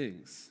these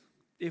things,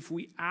 if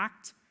we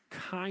act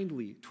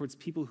kindly towards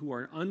people who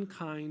are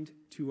unkind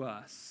to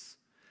us,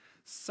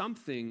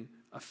 something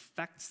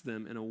affects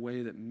them in a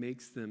way that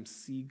makes them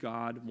see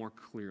God more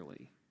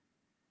clearly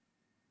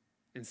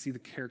and see the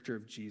character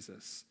of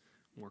Jesus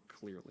more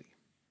clearly.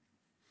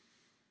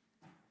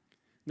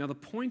 Now, the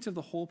point of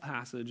the whole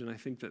passage, and I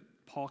think that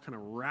Paul kind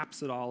of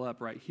wraps it all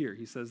up right here,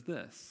 he says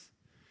this.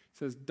 He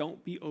says,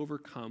 don't be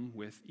overcome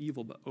with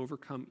evil, but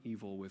overcome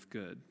evil with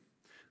good.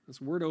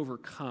 This word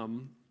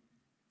overcome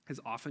is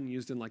often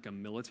used in like a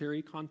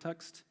military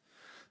context.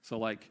 So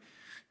like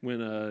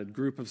when a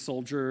group of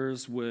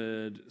soldiers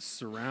would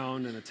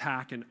surround and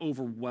attack and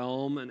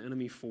overwhelm an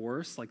enemy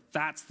force, like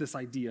that's this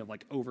idea of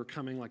like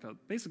overcoming, like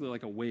basically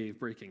like a wave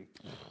breaking.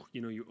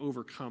 You know, you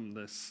overcome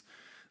this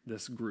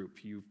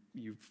group. You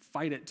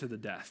fight it to the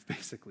death,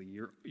 basically.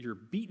 You're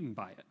beaten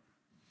by it.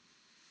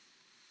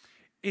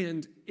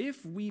 And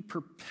if we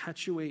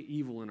perpetuate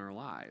evil in our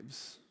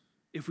lives,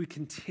 if we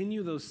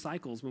continue those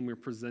cycles when we're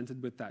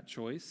presented with that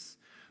choice,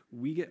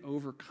 we get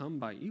overcome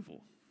by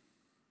evil.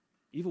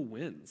 Evil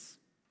wins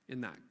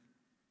in that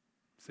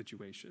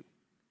situation.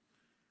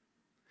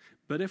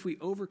 But if we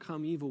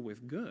overcome evil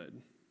with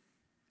good,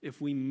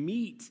 if we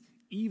meet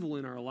evil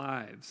in our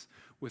lives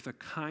with a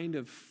kind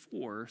of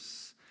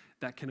force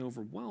that can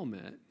overwhelm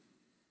it,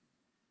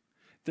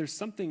 there's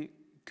something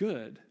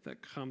good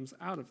that comes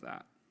out of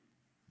that.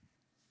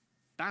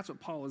 That's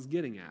what Paul is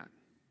getting at.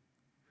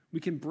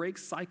 We can break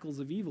cycles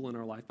of evil in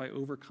our life by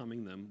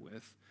overcoming them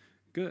with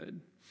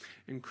good.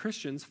 And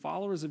Christians,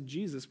 followers of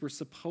Jesus, we're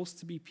supposed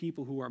to be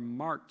people who are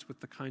marked with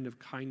the kind of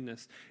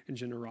kindness and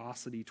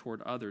generosity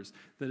toward others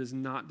that is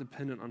not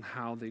dependent on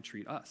how they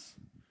treat us.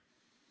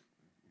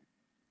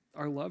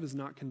 Our love is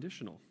not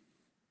conditional.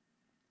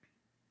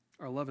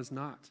 Our love is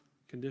not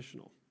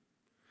conditional.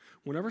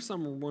 Whenever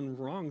someone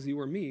wrongs you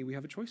or me, we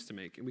have a choice to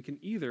make. And we can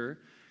either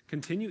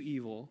continue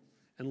evil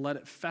and let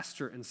it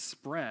fester and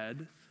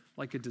spread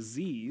like a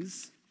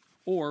disease,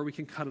 or we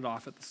can cut it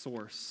off at the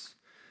source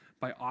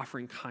by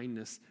offering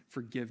kindness,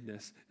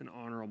 forgiveness, and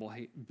honorable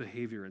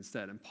behavior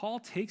instead. And Paul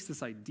takes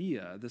this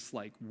idea, this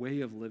like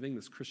way of living,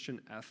 this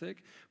Christian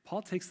ethic,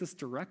 Paul takes this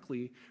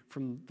directly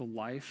from the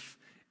life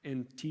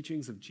and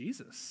teachings of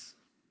Jesus.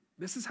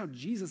 This is how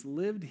Jesus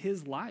lived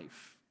his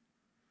life.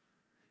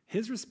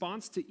 His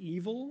response to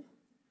evil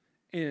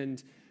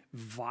and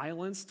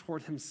violence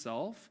toward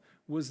himself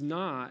was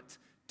not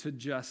to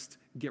just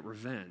get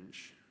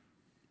revenge.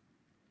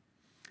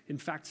 In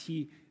fact,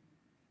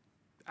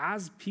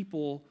 as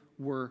people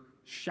were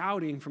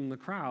shouting from the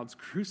crowds,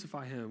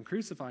 crucify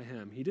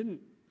him, he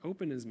didn't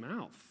open his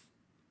mouth.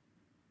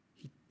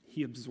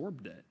 He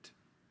absorbed it.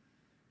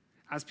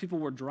 As people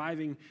were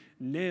driving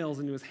nails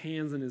into his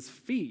hands and his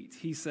feet,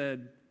 he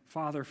said,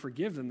 Father,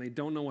 forgive them. They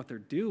don't know what they're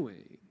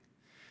doing.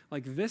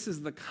 Like, this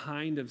is the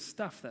kind of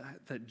stuff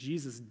that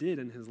Jesus did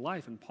in his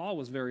life, and Paul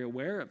was very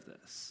aware of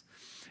this.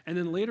 And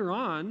then later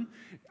on,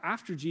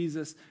 after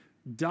Jesus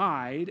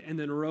died and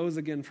then rose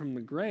again from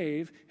the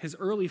grave, his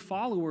early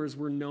followers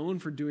were known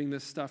for doing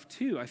this stuff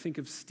too. I think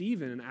of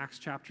Stephen in Acts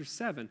chapter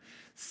 7.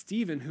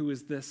 Stephen, who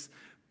is this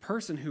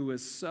person who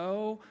was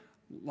so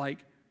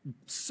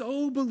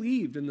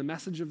believed in the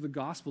message of the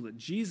gospel that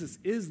Jesus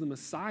is the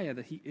Messiah,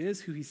 that he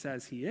is who he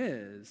says he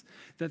is,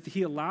 that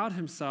he allowed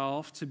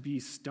himself to be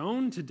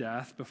stoned to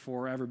death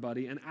before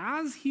everybody. And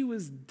as he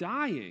was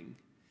dying,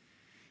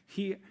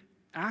 he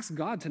asked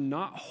God to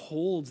not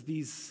hold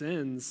these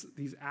sins,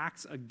 these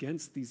acts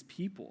against these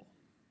people.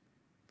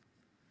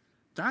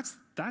 That's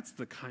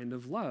the kind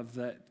of love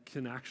that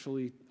can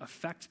actually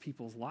affect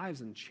people's lives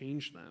and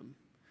change them.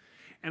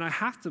 And I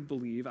have to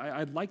believe,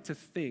 I'd like to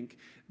think,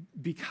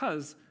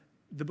 because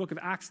the book of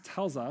Acts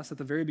tells us at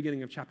the very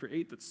beginning of chapter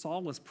 8 that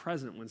Saul was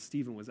present when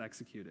Stephen was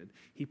executed.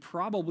 He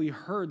probably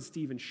heard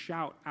Stephen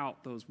shout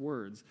out those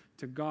words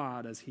to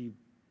God as he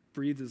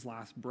breathed his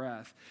last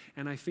breath.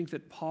 And I think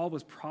that Paul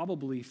was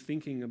probably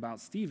thinking about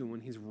Stephen when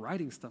he's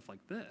writing stuff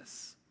like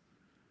this.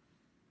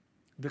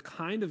 The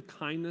kind of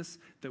kindness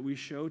that we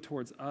show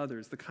towards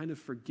others, the kind of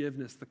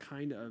forgiveness, the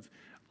kind of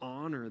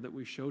honor that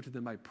we show to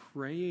them by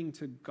praying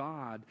to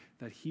God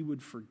that he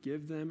would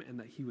forgive them and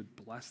that he would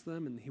bless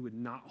them and he would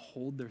not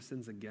hold their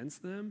sins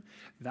against them,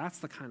 that's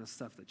the kind of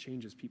stuff that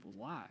changes people's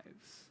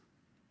lives.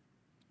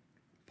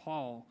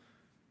 Paul,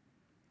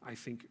 I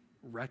think,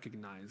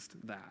 recognized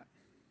that.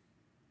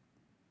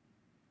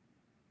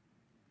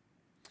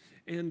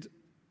 And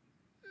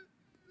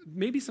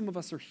maybe some of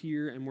us are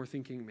here and we're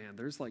thinking, man,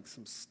 there's like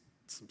some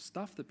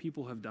stuff that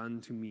people have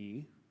done to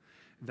me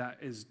that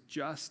is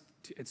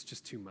it's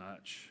just too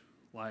much.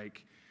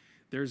 Like,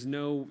 there's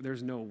no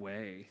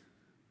way.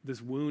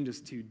 This wound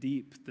is too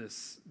deep.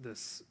 This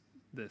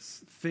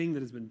thing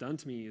that has been done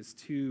to me is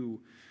too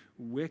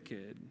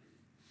wicked.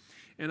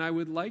 And I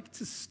would like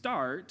to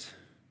start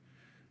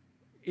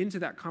into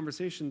that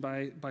conversation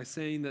by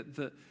saying that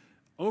the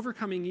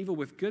overcoming evil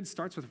with good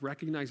starts with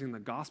recognizing the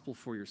gospel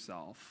for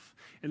yourself.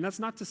 And that's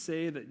not to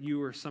say that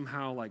you are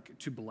somehow like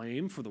to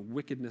blame for the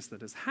wickedness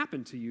that has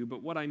happened to you,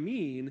 but what I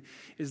mean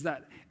is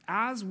that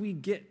as we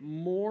get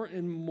more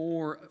and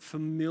more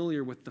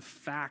familiar with the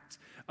fact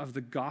of the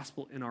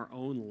gospel in our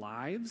own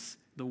lives,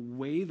 the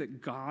way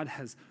that God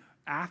has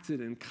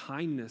acted in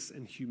kindness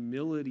and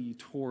humility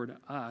toward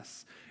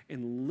us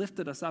and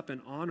lifted us up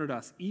and honored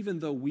us, even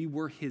though we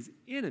were his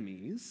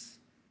enemies,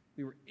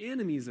 we were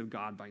enemies of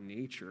God by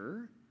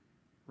nature,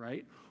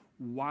 right?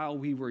 while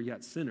we were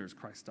yet sinners,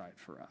 Christ died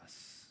for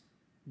us.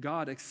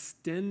 God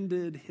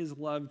extended his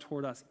love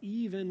toward us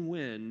even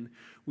when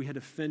we had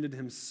offended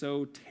him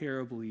so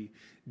terribly,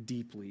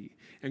 deeply.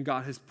 And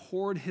God has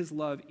poured his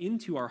love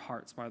into our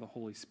hearts by the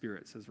Holy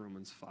Spirit, says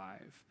Romans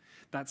 5.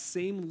 That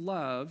same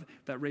love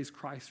that raised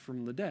Christ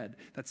from the dead,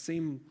 that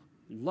same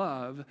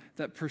love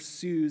that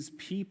pursues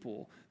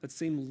people, that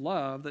same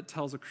love that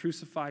tells a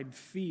crucified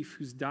thief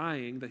who's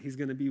dying that he's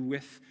going to be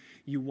with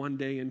you one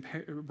day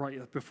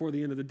right before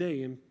the end of the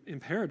day in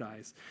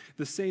paradise.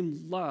 The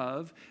same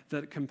love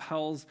that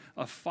compels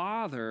a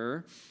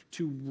father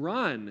to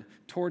run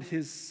toward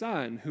his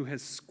son who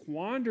has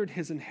squandered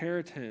his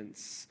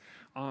inheritance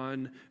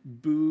on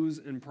booze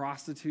and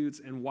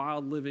prostitutes and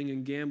wild living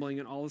and gambling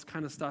and all this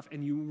kind of stuff,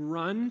 and you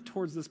run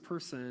towards this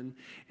person,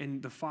 and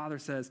the father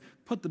says,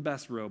 put the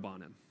best robe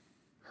on him.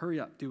 Hurry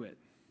up, do it.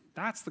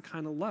 That's the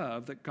kind of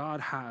love that God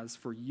has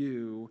for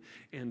you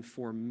and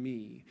for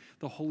me.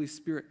 The Holy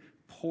Spirit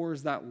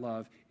pours that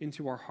love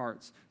into our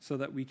hearts so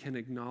that we can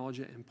acknowledge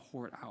it and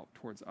pour it out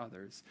towards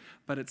others.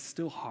 But it's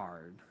still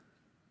hard.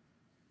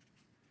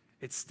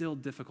 It's still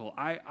difficult.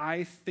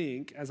 I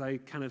think, as I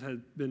kind of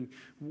have been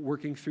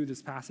working through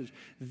this passage,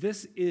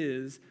 this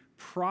is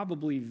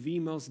probably the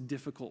most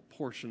difficult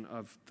portion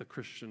of the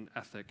Christian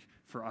ethic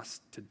for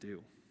us to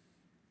do.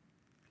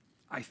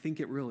 I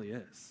think it really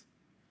is.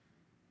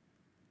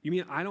 You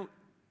mean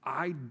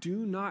I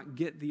do not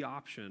get the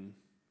option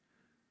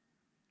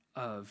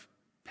of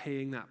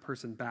paying that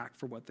person back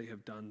for what they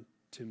have done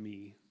to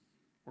me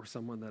or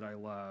someone that I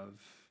love.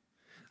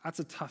 That's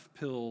a tough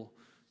pill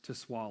to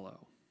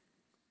swallow.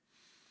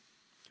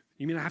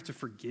 You mean I have to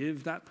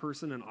forgive that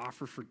person and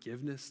offer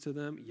forgiveness to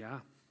them? Yeah.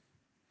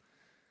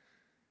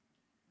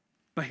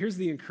 But here's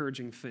the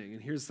encouraging thing,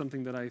 and here's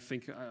something that I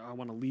think I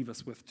want to leave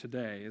us with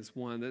today, is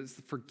one, that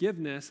is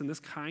forgiveness and this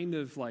kind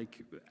of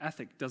like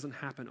ethic doesn't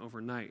happen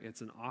overnight.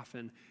 It's an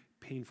often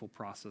painful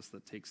process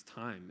that takes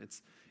time.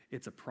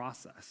 It's a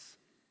process.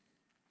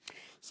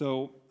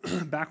 So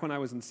back when I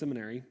was in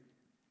seminary,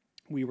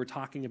 we were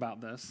talking about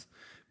this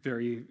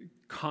very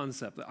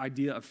concept, the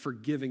idea of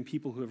forgiving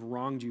people who have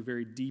wronged you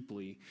very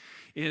deeply.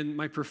 And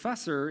my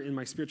professor in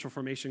my spiritual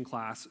formation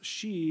class,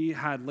 she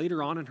had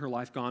later on in her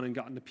life gone and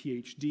gotten a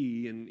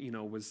PhD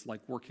and, was like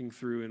working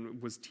through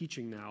and was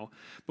teaching now.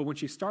 But when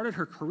she started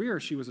her career,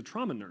 she was a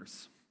trauma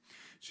nurse.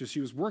 So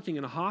she was working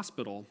in a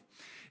hospital.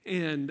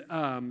 And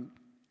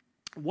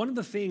one of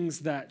the things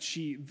that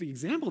the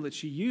example that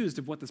she used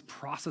of what this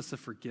process of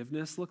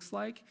forgiveness looks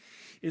like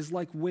is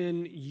like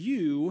when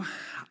you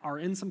are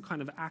in some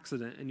kind of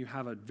accident and you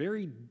have a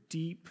very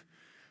deep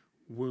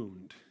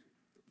wound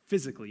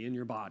physically in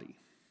your body.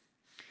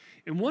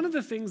 And one of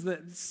the things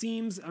that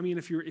seems,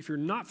 if you're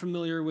not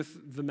familiar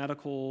with the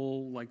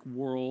medical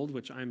world,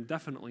 which I'm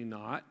definitely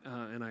not,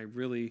 and I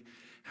really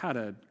had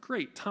a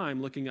great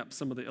time looking up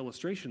some of the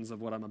illustrations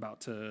of what I'm about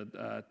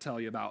to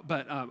tell you about,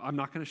 but I'm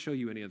not going to show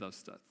you any of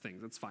those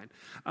things. That's fine.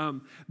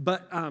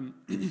 But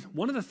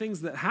one of the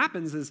things that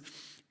happens is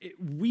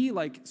we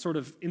sort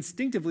of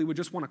instinctively would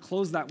just want to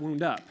close that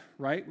wound up,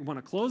 right? We want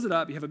to close it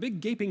up. You have a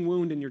big gaping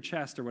wound in your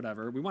chest or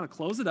whatever. We want to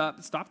close it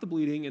up, stop the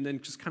bleeding, and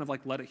then just kind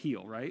of let it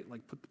heal, right?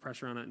 Put the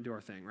pressure on it and do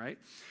our thing, right?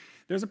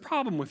 There's a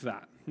problem with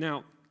that.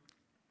 Now,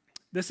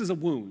 this is a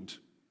wound.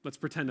 Let's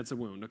pretend it's a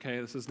wound,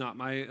 okay? This is not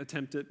my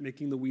attempt at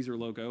making the Weezer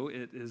logo.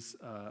 It is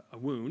a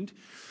wound.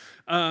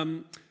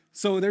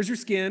 So there's your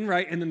skin,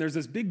 right? And then there's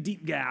this big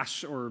deep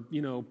gash or,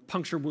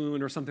 puncture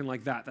wound or something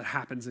like that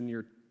happens in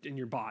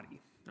your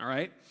body, all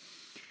right?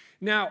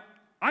 Now,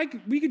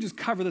 we could just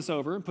cover this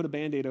over and put a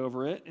Band-Aid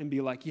over it and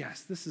be like,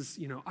 yes, this is,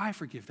 I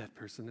forgive that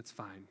person. It's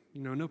fine.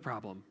 No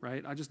problem,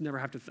 right? I just never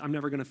have to, I'm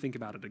never going to think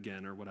about it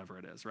again or whatever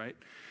it is, right?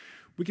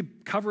 We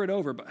could cover it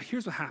over, but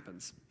here's what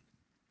happens.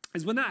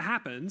 Is when that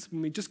happens,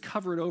 when we just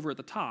cover it over at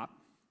the top,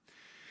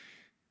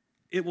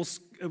 it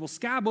will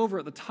scab over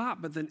at the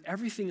top, but then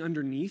everything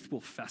underneath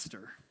will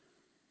fester.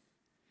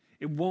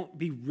 It won't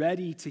be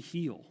ready to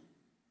heal.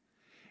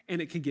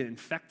 And it can get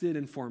infected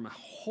and form a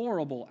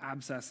horrible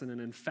abscess and an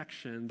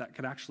infection that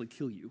could actually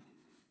kill you.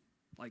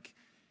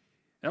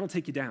 That'll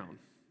take you down.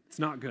 It's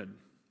not good.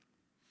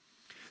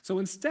 So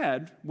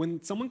instead,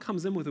 when someone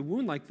comes in with a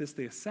wound like this,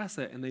 they assess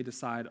it and they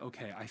decide,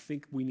 okay, I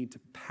think we need to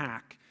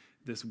pack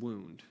this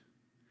wound.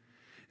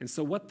 And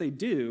so what they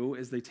do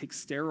is they take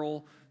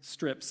sterile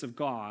strips of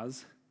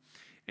gauze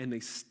and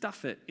they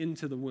stuff it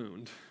into the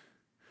wound,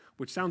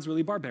 which sounds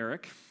really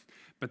barbaric,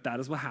 but that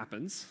is what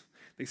happens.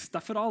 They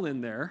stuff it all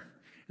in there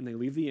and they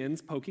leave the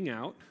ends poking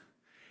out.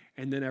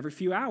 And then every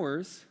few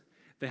hours,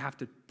 they have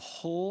to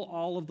pull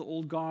all of the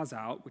old gauze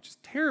out, which is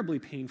terribly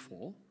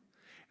painful,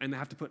 and they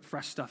have to put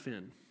fresh stuff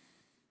in.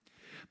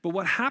 But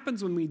what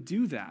happens when we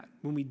do that,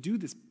 when we do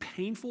this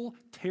painful,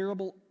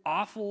 terrible,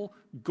 awful,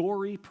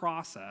 gory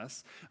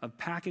process of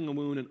packing a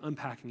wound and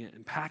unpacking it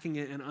and packing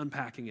it and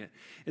unpacking it,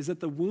 is that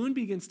the wound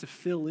begins to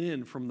fill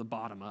in from the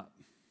bottom up.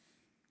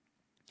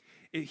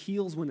 It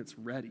heals when it's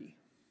ready.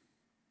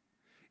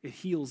 It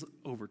heals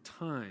over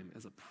time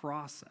as a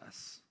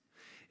process.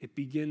 It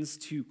begins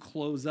to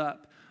close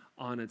up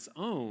on its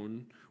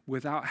own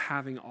without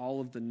having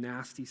all of the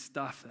nasty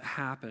stuff that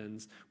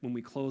happens when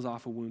we close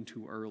off a wound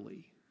too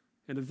early.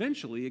 And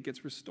eventually it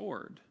gets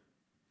restored.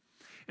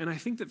 And I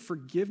think that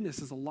forgiveness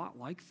is a lot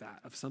like that,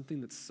 of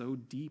something that's so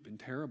deep and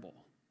terrible.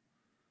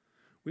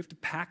 We have to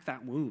pack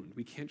that wound.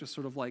 We can't just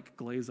sort of like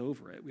glaze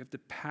over it. We have to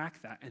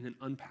pack that and then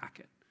unpack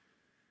it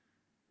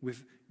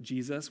with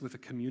Jesus, with a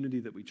community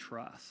that we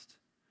trust.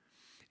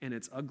 And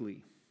it's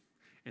ugly,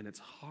 and it's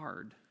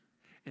hard,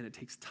 and it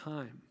takes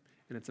time,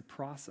 and it's a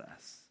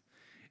process.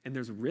 And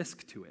there's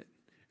risk to it,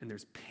 and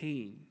there's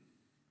pain.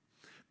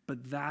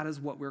 But that is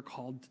what we're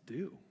called to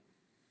do.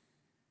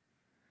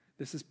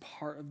 This is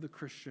part of the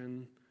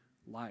Christian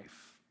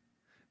life,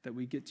 that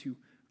we get to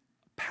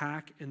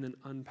pack and then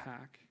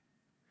unpack.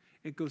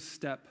 It goes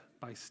step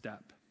by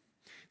step.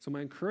 So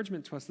my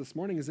encouragement to us this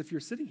morning is, if you're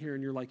sitting here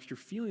and you're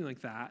feeling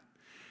like that,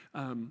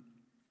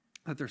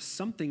 that there's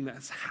something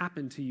that's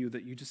happened to you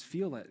that you just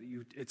feel that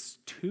it's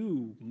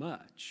too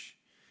much.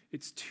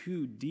 It's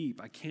too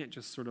deep. I can't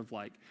just sort of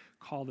like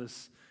call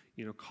this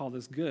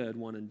good,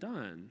 one and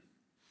done.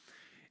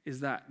 Is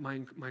that my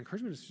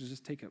encouragement is to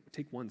just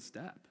take one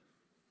step.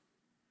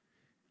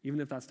 Even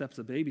if that step's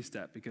a baby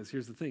step, because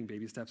here's the thing,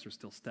 baby steps are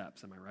still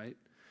steps, am I right?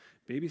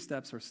 Baby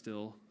steps are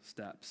still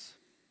steps.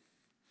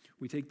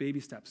 We take baby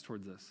steps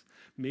towards this.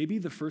 Maybe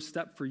the first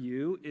step for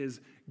you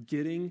is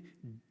getting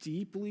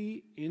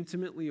deeply,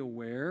 intimately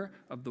aware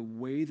of the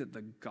way that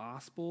the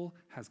gospel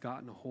has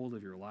gotten a hold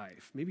of your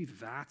life. Maybe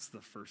that's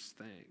the first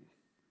thing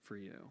for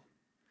you.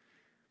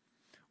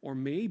 Or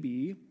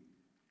maybe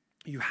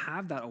you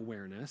have that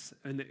awareness,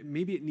 and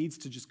maybe it needs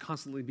to just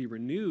constantly be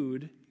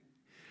renewed,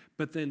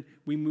 but then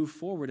we move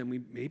forward,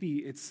 and maybe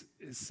it's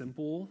as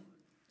simple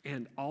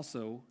and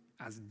also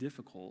as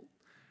difficult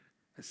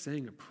as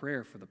saying a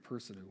prayer for the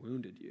person who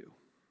wounded you.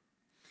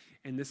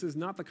 And this is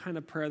not the kind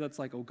of prayer that's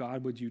like, oh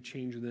God, would you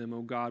change them?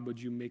 Oh God,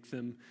 would you make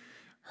them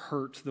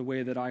hurt the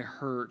way that I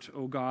hurt?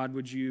 Oh God,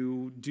 would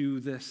you do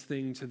this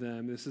thing to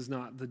them? This is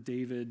not the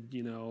David,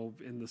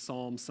 in the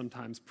Psalms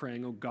sometimes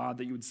praying, oh God,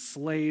 that you would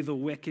slay the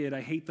wicked.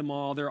 I hate them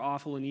all. They're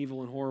awful and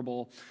evil and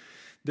horrible.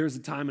 There's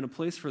a time and a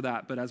place for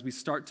that. But as we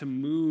start to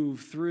move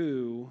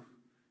through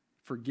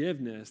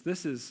forgiveness,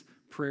 this is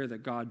prayer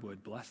that God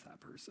would bless that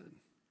person,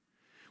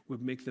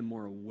 would make them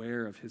more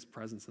aware of his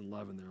presence and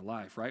love in their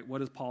life, right? What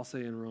does Paul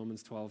say in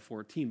Romans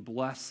 12:14?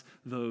 Bless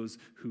those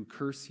who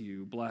curse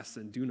you, bless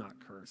and do not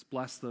curse.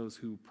 Bless those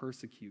who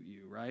persecute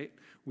you, right?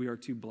 We are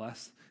to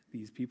bless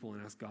these people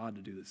and ask God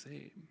to do the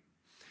same.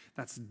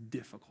 That's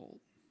difficult.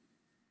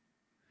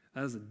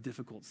 That is a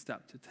difficult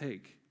step to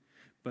take,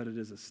 but it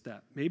is a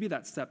step. Maybe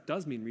that step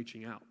does mean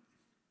reaching out.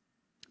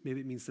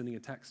 Maybe it means sending a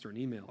text or an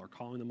email or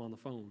calling them on the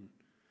phone.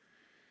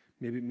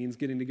 Maybe it means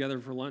getting together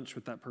for lunch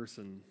with that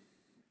person.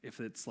 If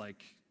it's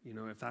like,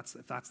 if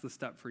that's the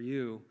step for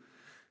you,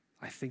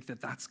 I think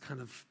that's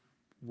kind of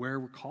where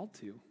we're called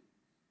to.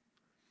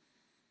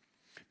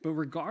 But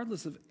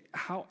regardless of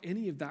how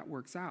any of that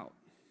works out,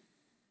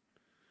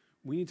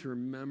 we need to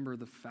remember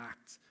the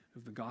fact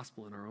of the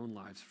gospel in our own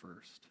lives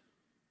first.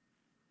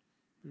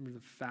 Remember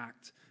the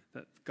fact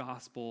that the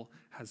gospel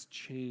has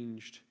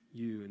changed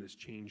you and has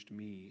changed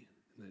me,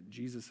 and that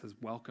Jesus has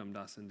welcomed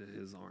us into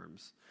his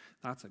arms.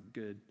 That's a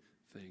good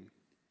thing.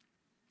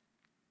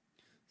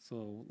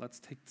 So let's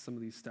take some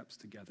of these steps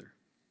together.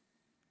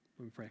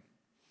 Let me pray.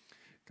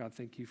 God,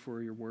 thank you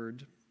for your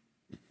word.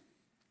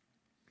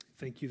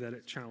 Thank you that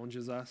it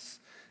challenges us,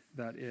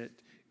 that it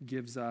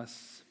gives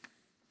us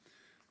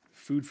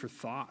food for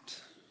thought.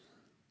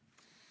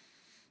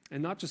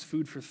 And not just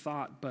food for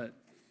thought, but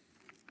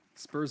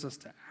spurs us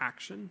to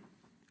action.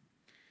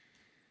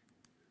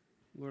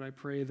 Lord, I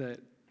pray that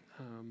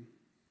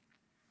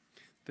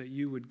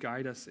you would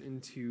guide us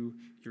into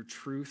your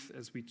truth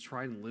as we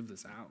try and live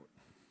this out.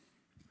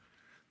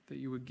 That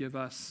you would give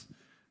us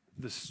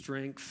the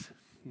strength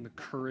and the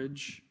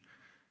courage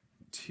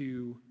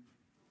to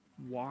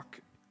walk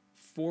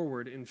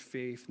forward in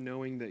faith,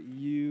 knowing that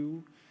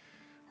you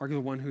are the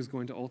one who's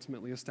going to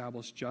ultimately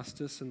establish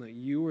justice, and that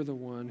you are the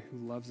one who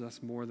loves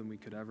us more than we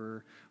could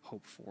ever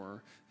hope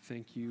for.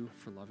 Thank you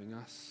for loving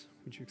us.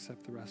 Would you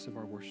accept the rest of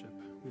our worship?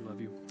 We love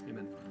you.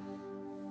 Amen.